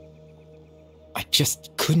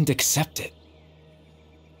couldn't accept it.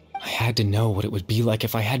 I had to know what it would be like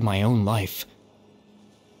if I had my own life.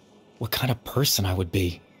 What kind of person I would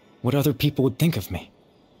be. What other people would think of me.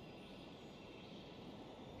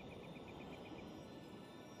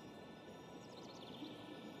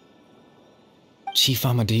 Chief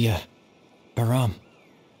Ahmadiyya, Baram,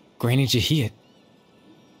 Granny Jahiyat,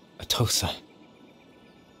 Atosa.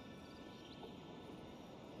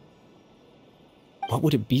 What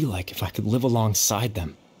would it be like if I could live alongside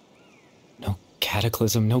them? No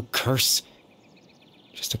cataclysm, no curse.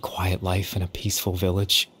 Just a quiet life in a peaceful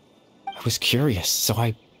village. I was curious, so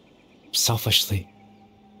I selfishly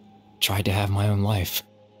tried to have my own life.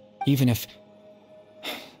 Even if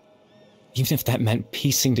that meant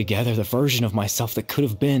piecing together the version of myself that could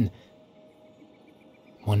have been.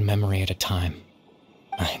 One memory at a time.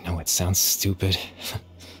 I know it sounds stupid.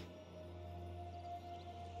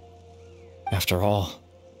 After all,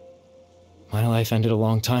 my life ended a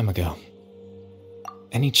long time ago.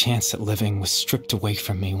 Any chance at living was stripped away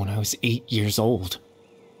from me when I was 8 years old.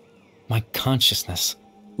 My consciousness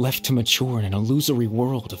left to mature in an illusory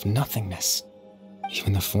world of nothingness.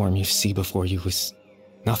 Even the form you see before you was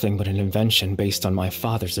nothing but an invention based on my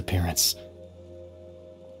father's appearance.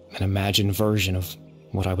 An imagined version of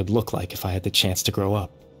what I would look like if I had the chance to grow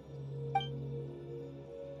up.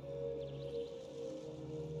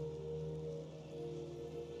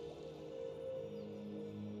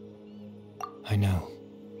 I know.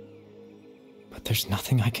 But there's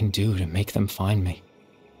nothing I can do to make them find me.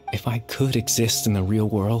 If I could exist in the real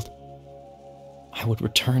world, I would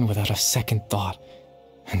return without a second thought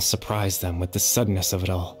and surprise them with the suddenness of it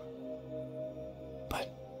all. But,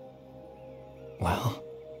 well,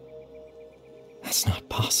 that's not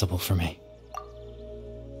possible for me.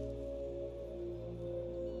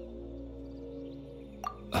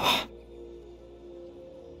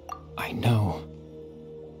 I know.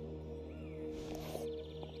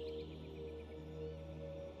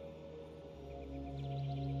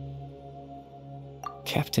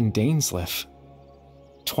 Captain Dainsleif.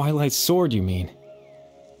 Twilight Sword, you mean?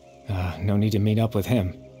 No need to meet up with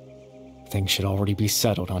him. Things should already be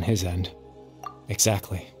settled on his end.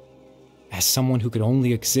 Exactly. As someone who could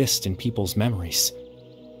only exist in people's memories,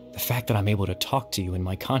 the fact that I'm able to talk to you in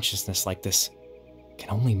my consciousness like this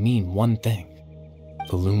can only mean one thing.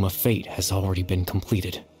 The loom of fate has already been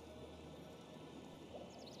completed.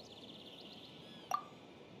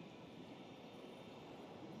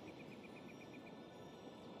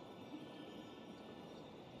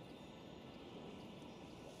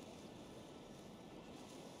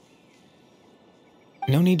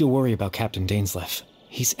 No need to worry about Captain Dainsleif.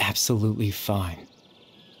 He's absolutely fine.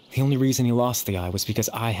 The only reason he lost the eye was because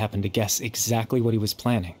I happened to guess exactly what he was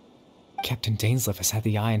planning. Captain Dainsleif has had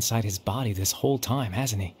the eye inside his body this whole time,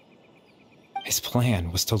 hasn't he? His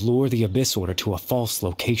plan was to lure the Abyss Order to a false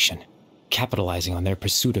location, capitalizing on their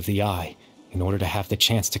pursuit of the eye in order to have the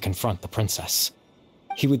chance to confront the princess.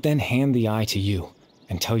 He would then hand the eye to you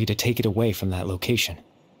and tell you to take it away from that location.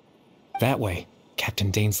 That way,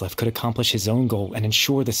 Captain Dainsleif could accomplish his own goal and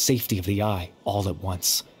ensure the safety of the eye all at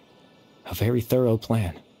once. A very thorough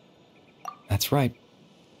plan. That's right,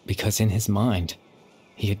 because in his mind,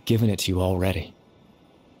 he had given it to you already.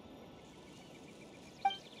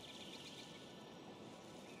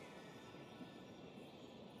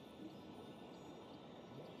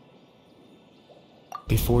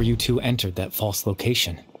 Before you two entered that false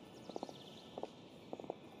location.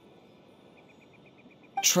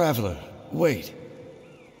 Traveler, wait.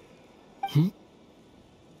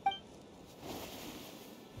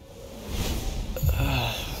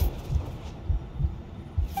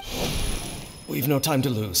 We've no time to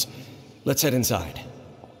lose. Let's head inside.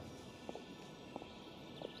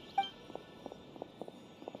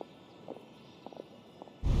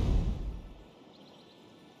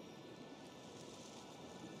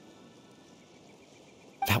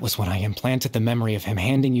 That was when I implanted the memory of him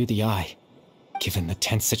handing you the eye. Given the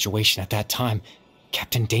tense situation at that time,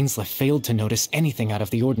 Captain Dainsleif failed to notice anything out of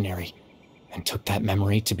the ordinary, and took that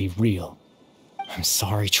memory to be real. I'm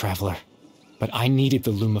sorry, Traveler, but I needed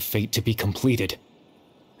the Loom of Fate to be completed.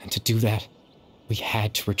 And to do that, we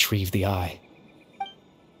had to retrieve the eye.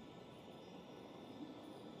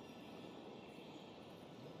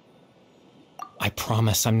 I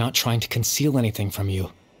promise I'm not trying to conceal anything from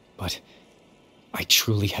you, but I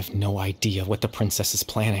truly have no idea what the princess is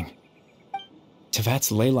planning.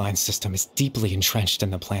 Tevat's ley line system is deeply entrenched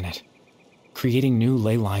in the planet. Creating new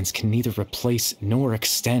ley lines can neither replace nor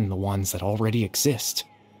extend the ones that already exist.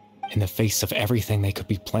 In the face of everything they could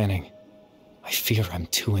be planning, I fear I'm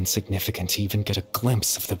too insignificant to even get a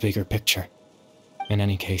glimpse of the bigger picture. In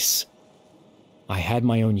any case, I had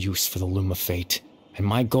my own use for the Loom of Fate, and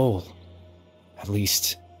my goal, at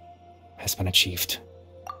least, has been achieved.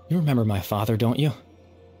 You remember my father, don't you?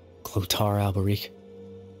 Clotar Alberic.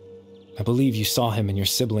 I believe you saw him in your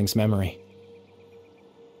sibling's memory.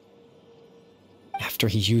 After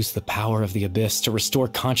he used the power of the Abyss to restore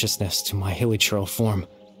consciousness to my hilichurl form,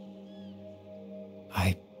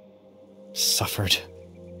 I suffered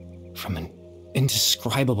from an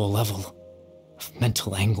indescribable level of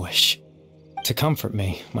mental anguish. To comfort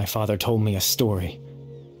me, my father told me a story,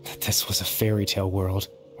 that this was a fairy tale world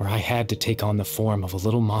where I had to take on the form of a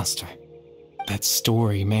little monster. That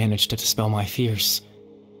story managed to dispel my fears,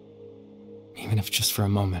 even if just for a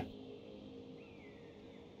moment.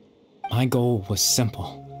 My goal was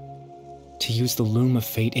simple: to use the Loom of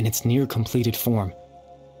Fate in its near-completed form,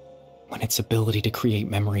 when its ability to create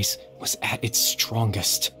memories was at its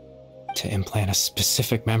strongest, to implant a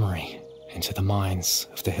specific memory into the minds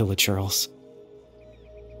of the hilichurls.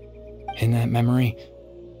 In that memory,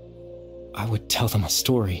 I would tell them a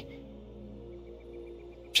story,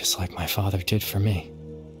 just like my father did for me.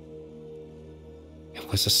 It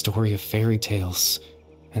was a story of fairy tales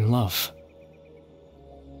and love.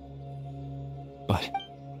 But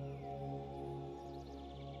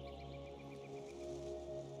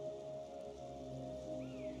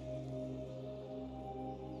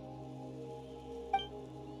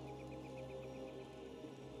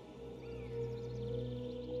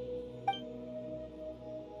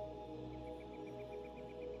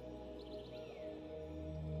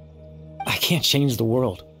I can't change the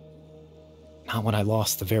world. Not when I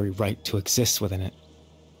lost the very right to exist within it.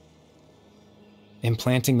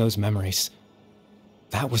 Implanting those memories,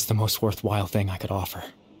 that was the most worthwhile thing I could offer.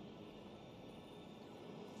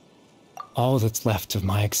 All that's left of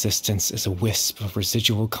my existence is a wisp of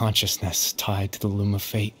residual consciousness tied to the Loom of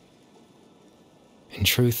Fate. In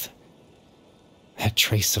truth, that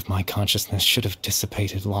trace of my consciousness should have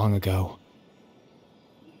dissipated long ago.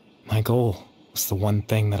 My goal was the one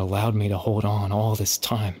thing that allowed me to hold on all this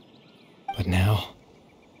time. But now,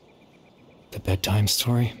 the bedtime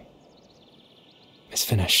story is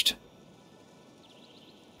finished.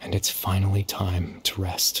 And it's finally time to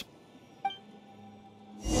rest.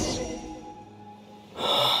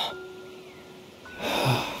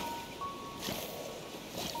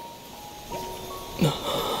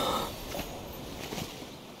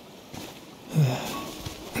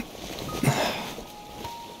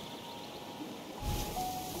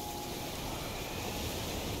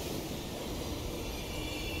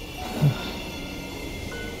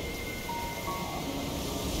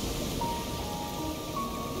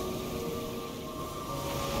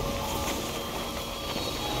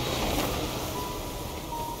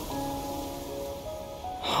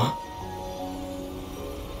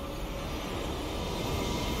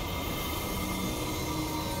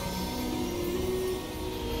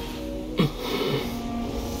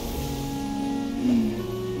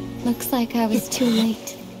 Looks like I was too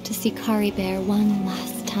late to see Kari Bear one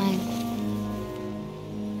last time.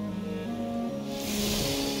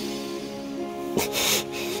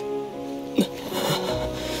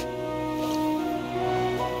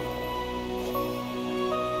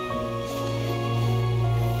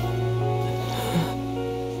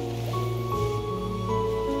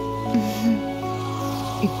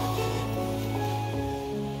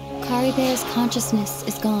 Kari Bear's consciousness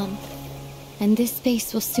is gone, and this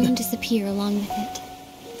space will soon disappear along with it.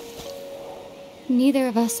 Neither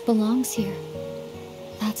of us belongs here.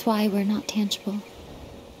 That's why we're not tangible.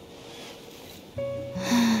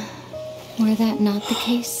 Were that not the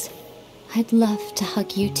case, I'd love to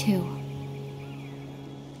hug you too.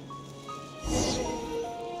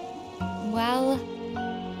 Well,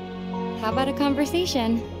 how about a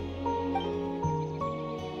conversation?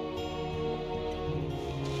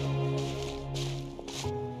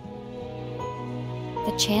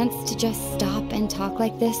 The chance to just stop and talk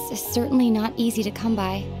like this is certainly not easy to come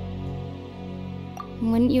by.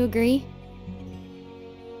 Wouldn't you agree?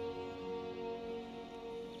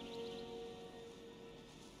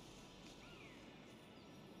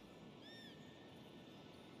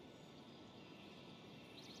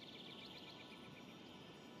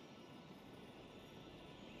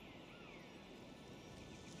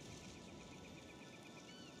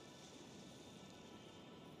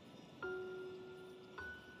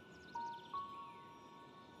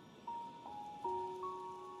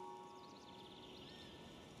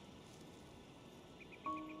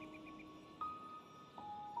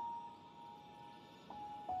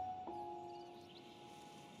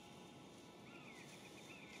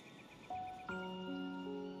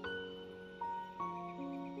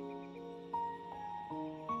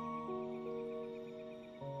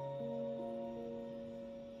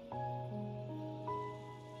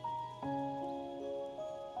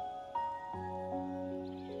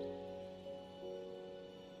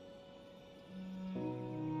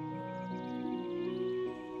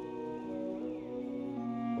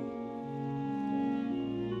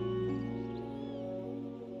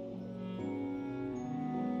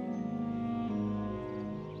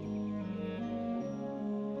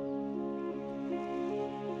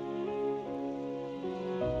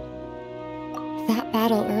 That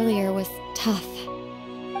battle earlier was tough.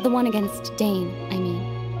 The one against Dane, I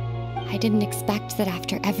mean. I didn't expect that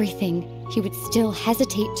after everything, he would still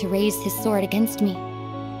hesitate to raise his sword against me.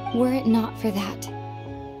 Were it not for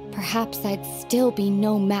that, perhaps I'd still be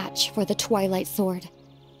no match for the Twilight Sword.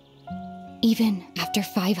 Even after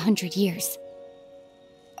 500 years.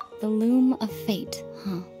 The loom of fate,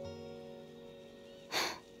 huh?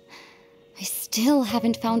 I still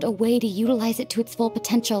haven't found a way to utilize it to its full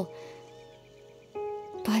potential.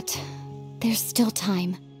 But there's still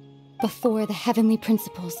time before the heavenly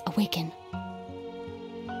principles awaken.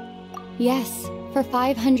 Yes, for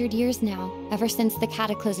 500 years now, ever since the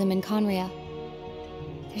cataclysm in Conria,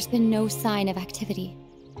 there's been no sign of activity.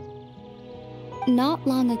 Not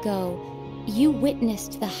long ago, you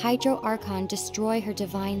witnessed the Hydro Archon destroy her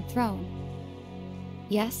divine throne.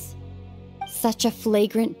 Yes? Such a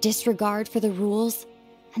flagrant disregard for the rules,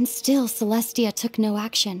 and still Celestia took no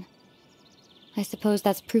action. I suppose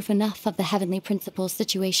that's proof enough of the Heavenly Principles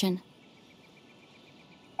situation.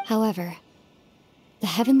 However, the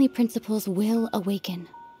Heavenly Principles will awaken.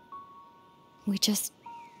 We just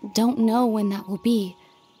don't know when that will be,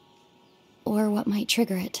 or what might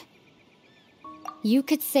trigger it. You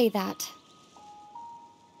could say that.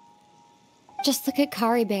 Just look at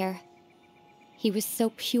Kari Bear. He was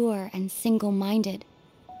so pure and single-minded.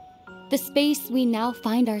 The space we now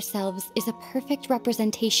find ourselves is a perfect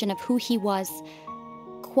representation of who he was,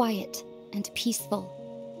 quiet and peaceful.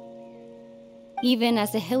 Even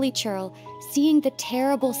as a hilly churl, seeing the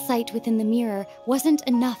terrible sight within the mirror wasn't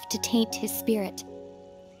enough to taint his spirit.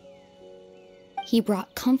 He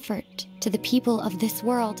brought comfort to the people of this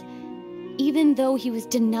world, even though he was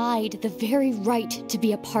denied the very right to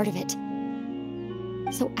be a part of it.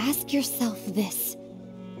 So ask yourself this.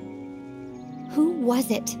 Who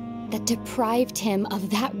was it that deprived him of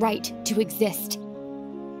that right to exist?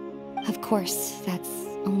 Of course, that's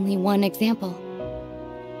only one example.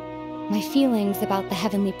 My feelings about the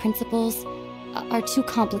Heavenly Principles are too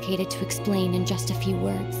complicated to explain in just a few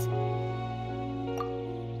words.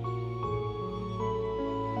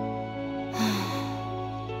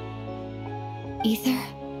 Ether?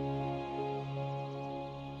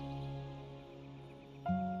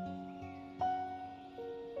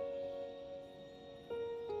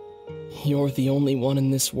 You're the only one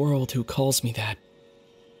in this world who calls me that.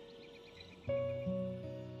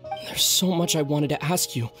 There's so much I wanted to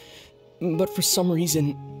ask you, but for some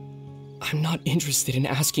reason, I'm not interested in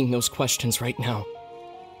asking those questions right now.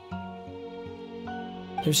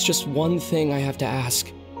 There's just one thing I have to ask.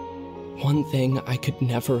 One thing I could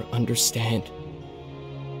never understand.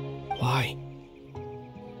 Why?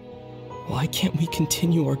 Why can't we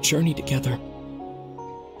continue our journey together?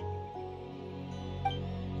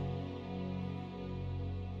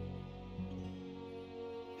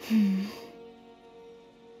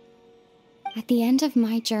 At the end of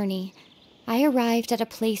my journey, I arrived at a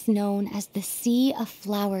place known as the Sea of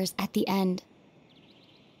Flowers at the end.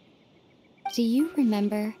 Do you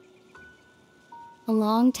remember? A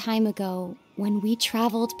long time ago, when we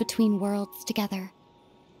traveled between worlds together,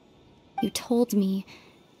 you told me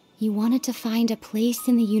you wanted to find a place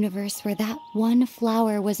in the universe where that one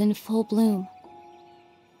flower was in full bloom.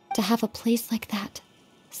 To have a place like that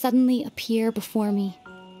suddenly appear before me.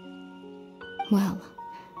 Well,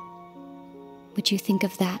 would you think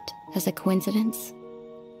of that as a coincidence?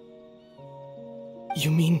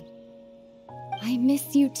 You mean... I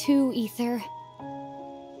miss you too, Ether.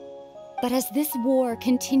 But as this war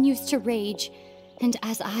continues to rage, and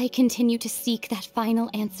as I continue to seek that final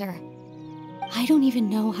answer, I don't even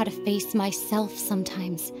know how to face myself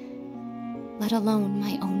sometimes, let alone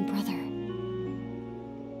my own brother.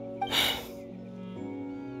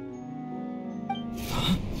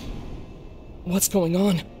 What's going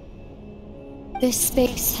on? This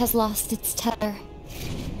space has lost its tether.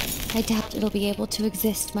 I doubt it'll be able to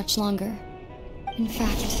exist much longer. In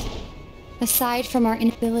fact, aside from our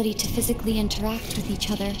inability to physically interact with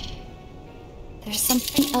each other, there's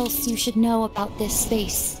something else you should know about this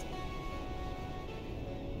space.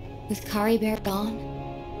 With Kari Bear gone,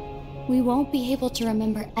 we won't be able to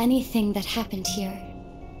remember anything that happened here.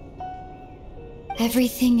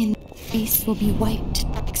 Everything in this space will be wiped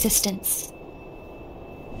from existence,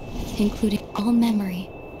 including all memory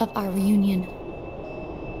of our reunion.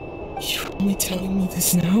 You're only telling me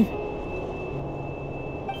this now?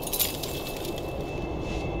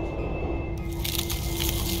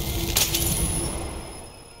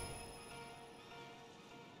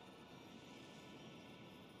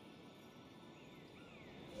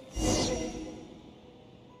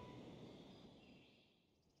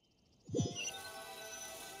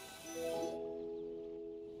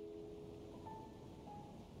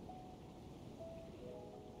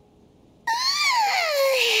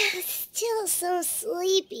 Still so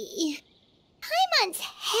sleepy. Paimon's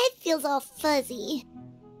head feels all fuzzy.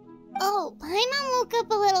 Oh, Paimon woke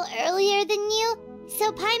up a little earlier than you,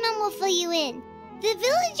 so Paimon will fill you in. The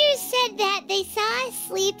villagers said that they saw us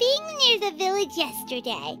sleeping near the village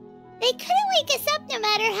yesterday. They couldn't wake us up no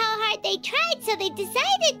matter how hard they tried, so they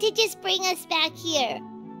decided to just bring us back here.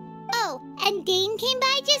 Oh, and Dane came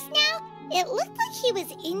by just now. It looked like he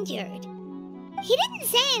was injured. He didn't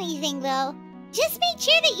say anything, though. Just made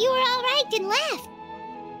sure that you were all right and left.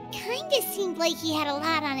 Kinda seemed like he had a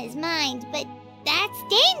lot on his mind, but that's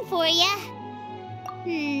Dane for ya.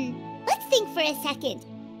 Let's think for a second.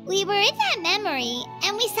 We were in that memory,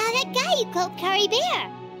 and we saw that guy you called Kari Bear.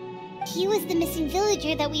 He was the missing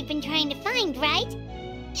villager that we've been trying to find, right?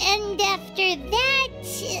 And after that,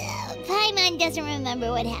 Paimon doesn't remember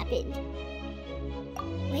what happened.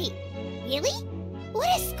 Wait, really? What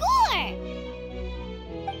a score!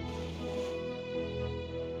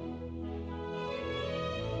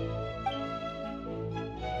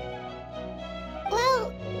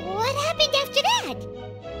 Well, what happened after that?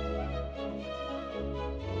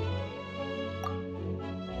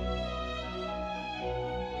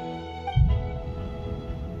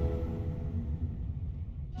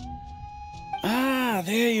 Ah,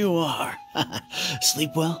 there you are. Sleep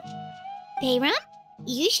well? Bayram,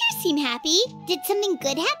 you sure seem happy. Did something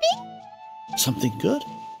good happen? Something good?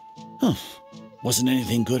 Huh. Wasn't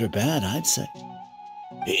anything good or bad, I'd say.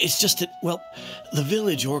 It's just that, well, the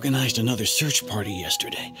village organized another search party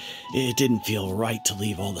yesterday. It didn't feel right to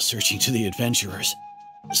leave all the searching to the adventurers.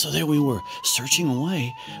 So there we were, searching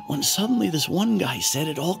away, when suddenly this one guy said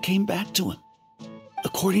it all came back to him.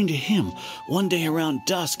 According to him, one day around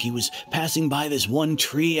dusk, he was passing by this one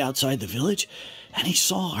tree outside the village, and he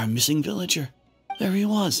saw our missing villager. There he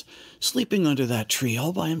was, sleeping under that tree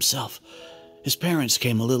all by himself. His parents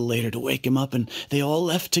came a little later to wake him up, and they all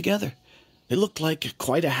left together. It looked like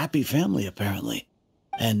quite a happy family, apparently.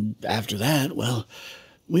 And after that, well,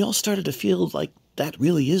 we all started to feel like that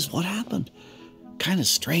really is what happened. Kind of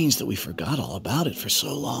strange that we forgot all about it for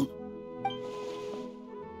so long.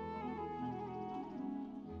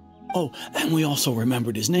 Oh, and we also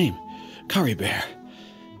remembered his name, Kari Bear.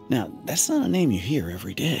 Now, that's not a name you hear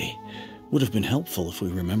every day. Would have been helpful if we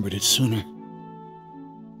remembered it sooner.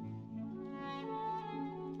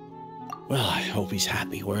 Well, I hope he's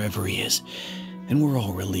happy wherever he is, and we're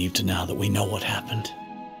all relieved now that we know what happened.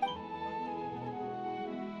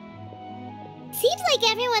 Seems like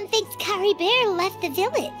everyone thinks Kari Bear left the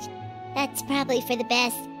village. That's probably for the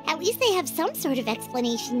best. At least they have some sort of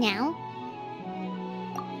explanation now.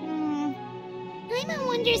 Paimon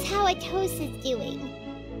wonders how Atosa's doing.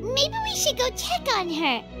 Maybe we should go check on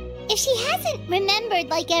her. If she hasn't remembered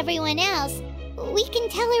like everyone else, we can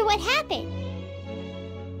tell her what happened.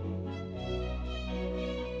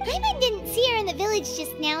 Paimon didn't see her in the village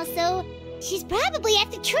just now, so she's probably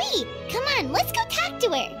at the tree. Come on, let's go talk to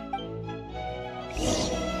her.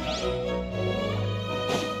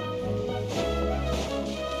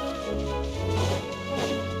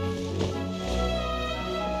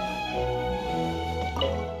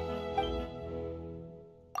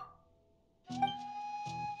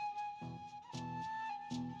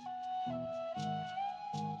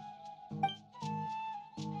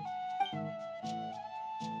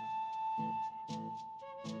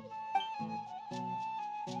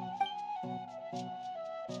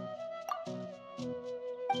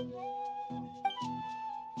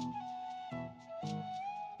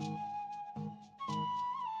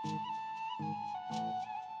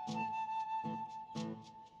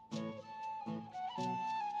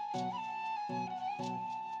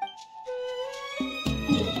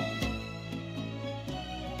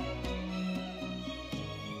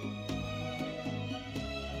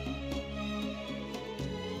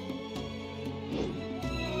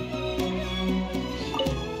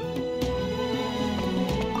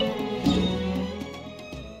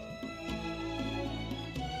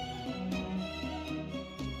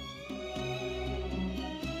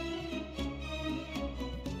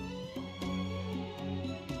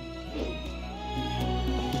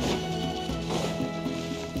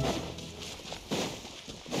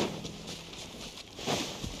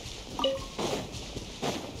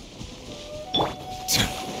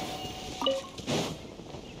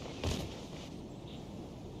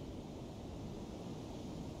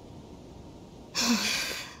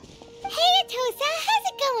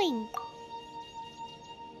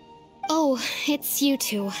 Oh, it's you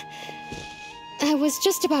two. I was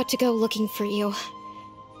just about to go looking for you.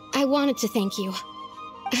 I wanted to thank you.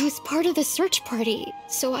 I was part of the search party,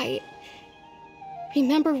 so I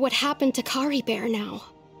remember what happened to Kari Bear now.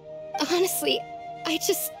 Honestly, I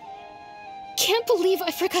just can't believe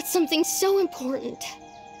I forgot something so important.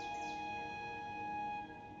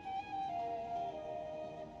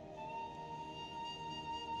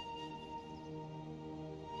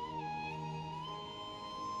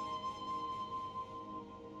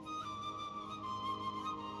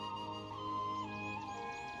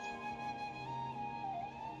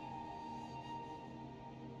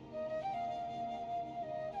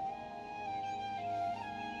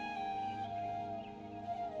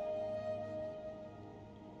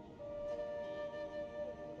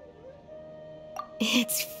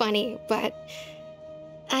 It's funny, but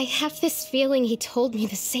I have this feeling he told me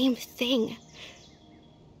the same thing.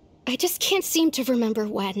 I just can't seem to remember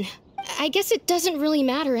when. I guess it doesn't really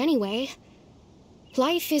matter anyway.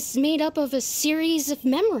 Life is made up of a series of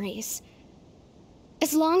memories.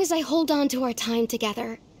 As long as I hold on to our time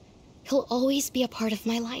together, he'll always be a part of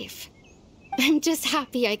my life. I'm just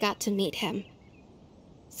happy I got to meet him.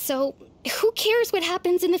 So, who cares what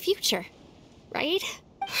happens in the future, right?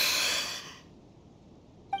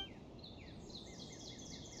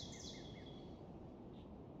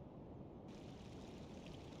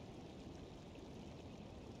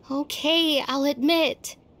 Okay, I'll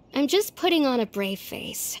admit, I'm just putting on a brave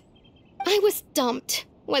face. I was dumped,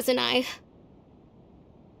 wasn't I?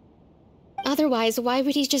 Otherwise, why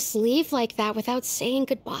would he just leave like that without saying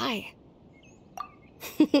goodbye?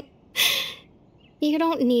 You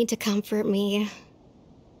don't need to comfort me.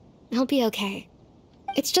 I'll be okay.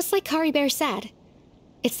 It's just like Kari Bear said.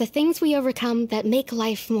 It's the things we overcome that make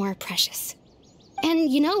life more precious.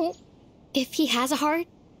 And you know, if he has a heart,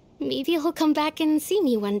 maybe he'll come back and see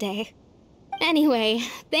me one day. Anyway,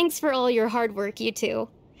 thanks for all your hard work, you two.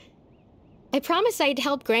 I promised I'd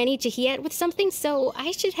help Granny Jahiet with something, so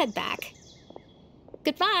I should head back.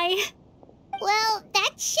 Goodbye. Well,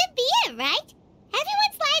 that should be it, right?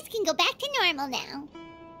 Everyone's lives can go back to normal now.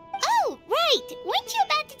 Oh, right! Weren't you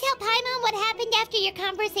about to tell Paimon what happened after your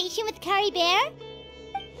conversation with Kari Bear?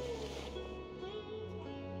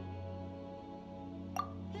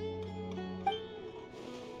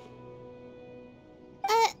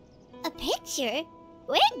 A picture?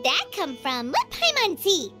 Where'd that come from? Let Paimon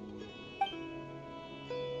see!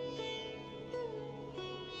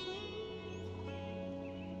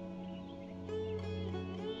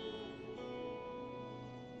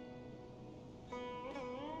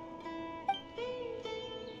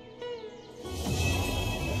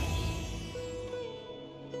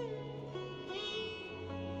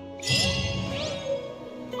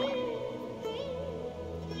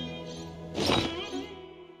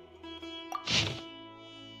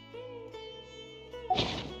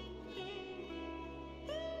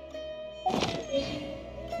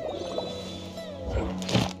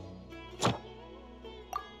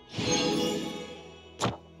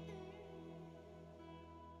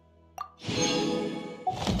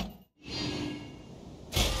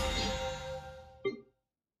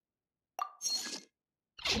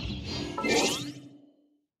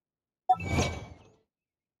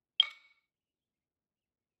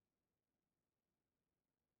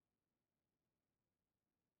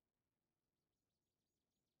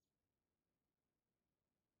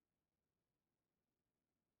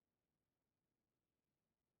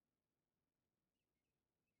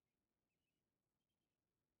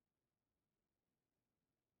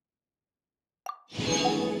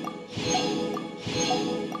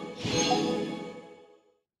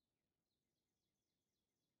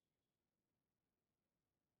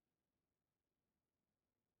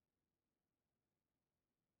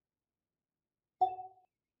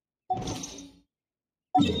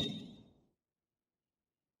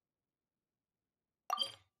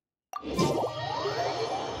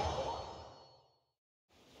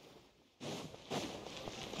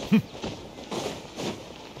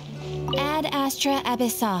 Ad Astra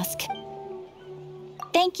Abyssosk.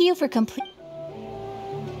 Thank you for complete.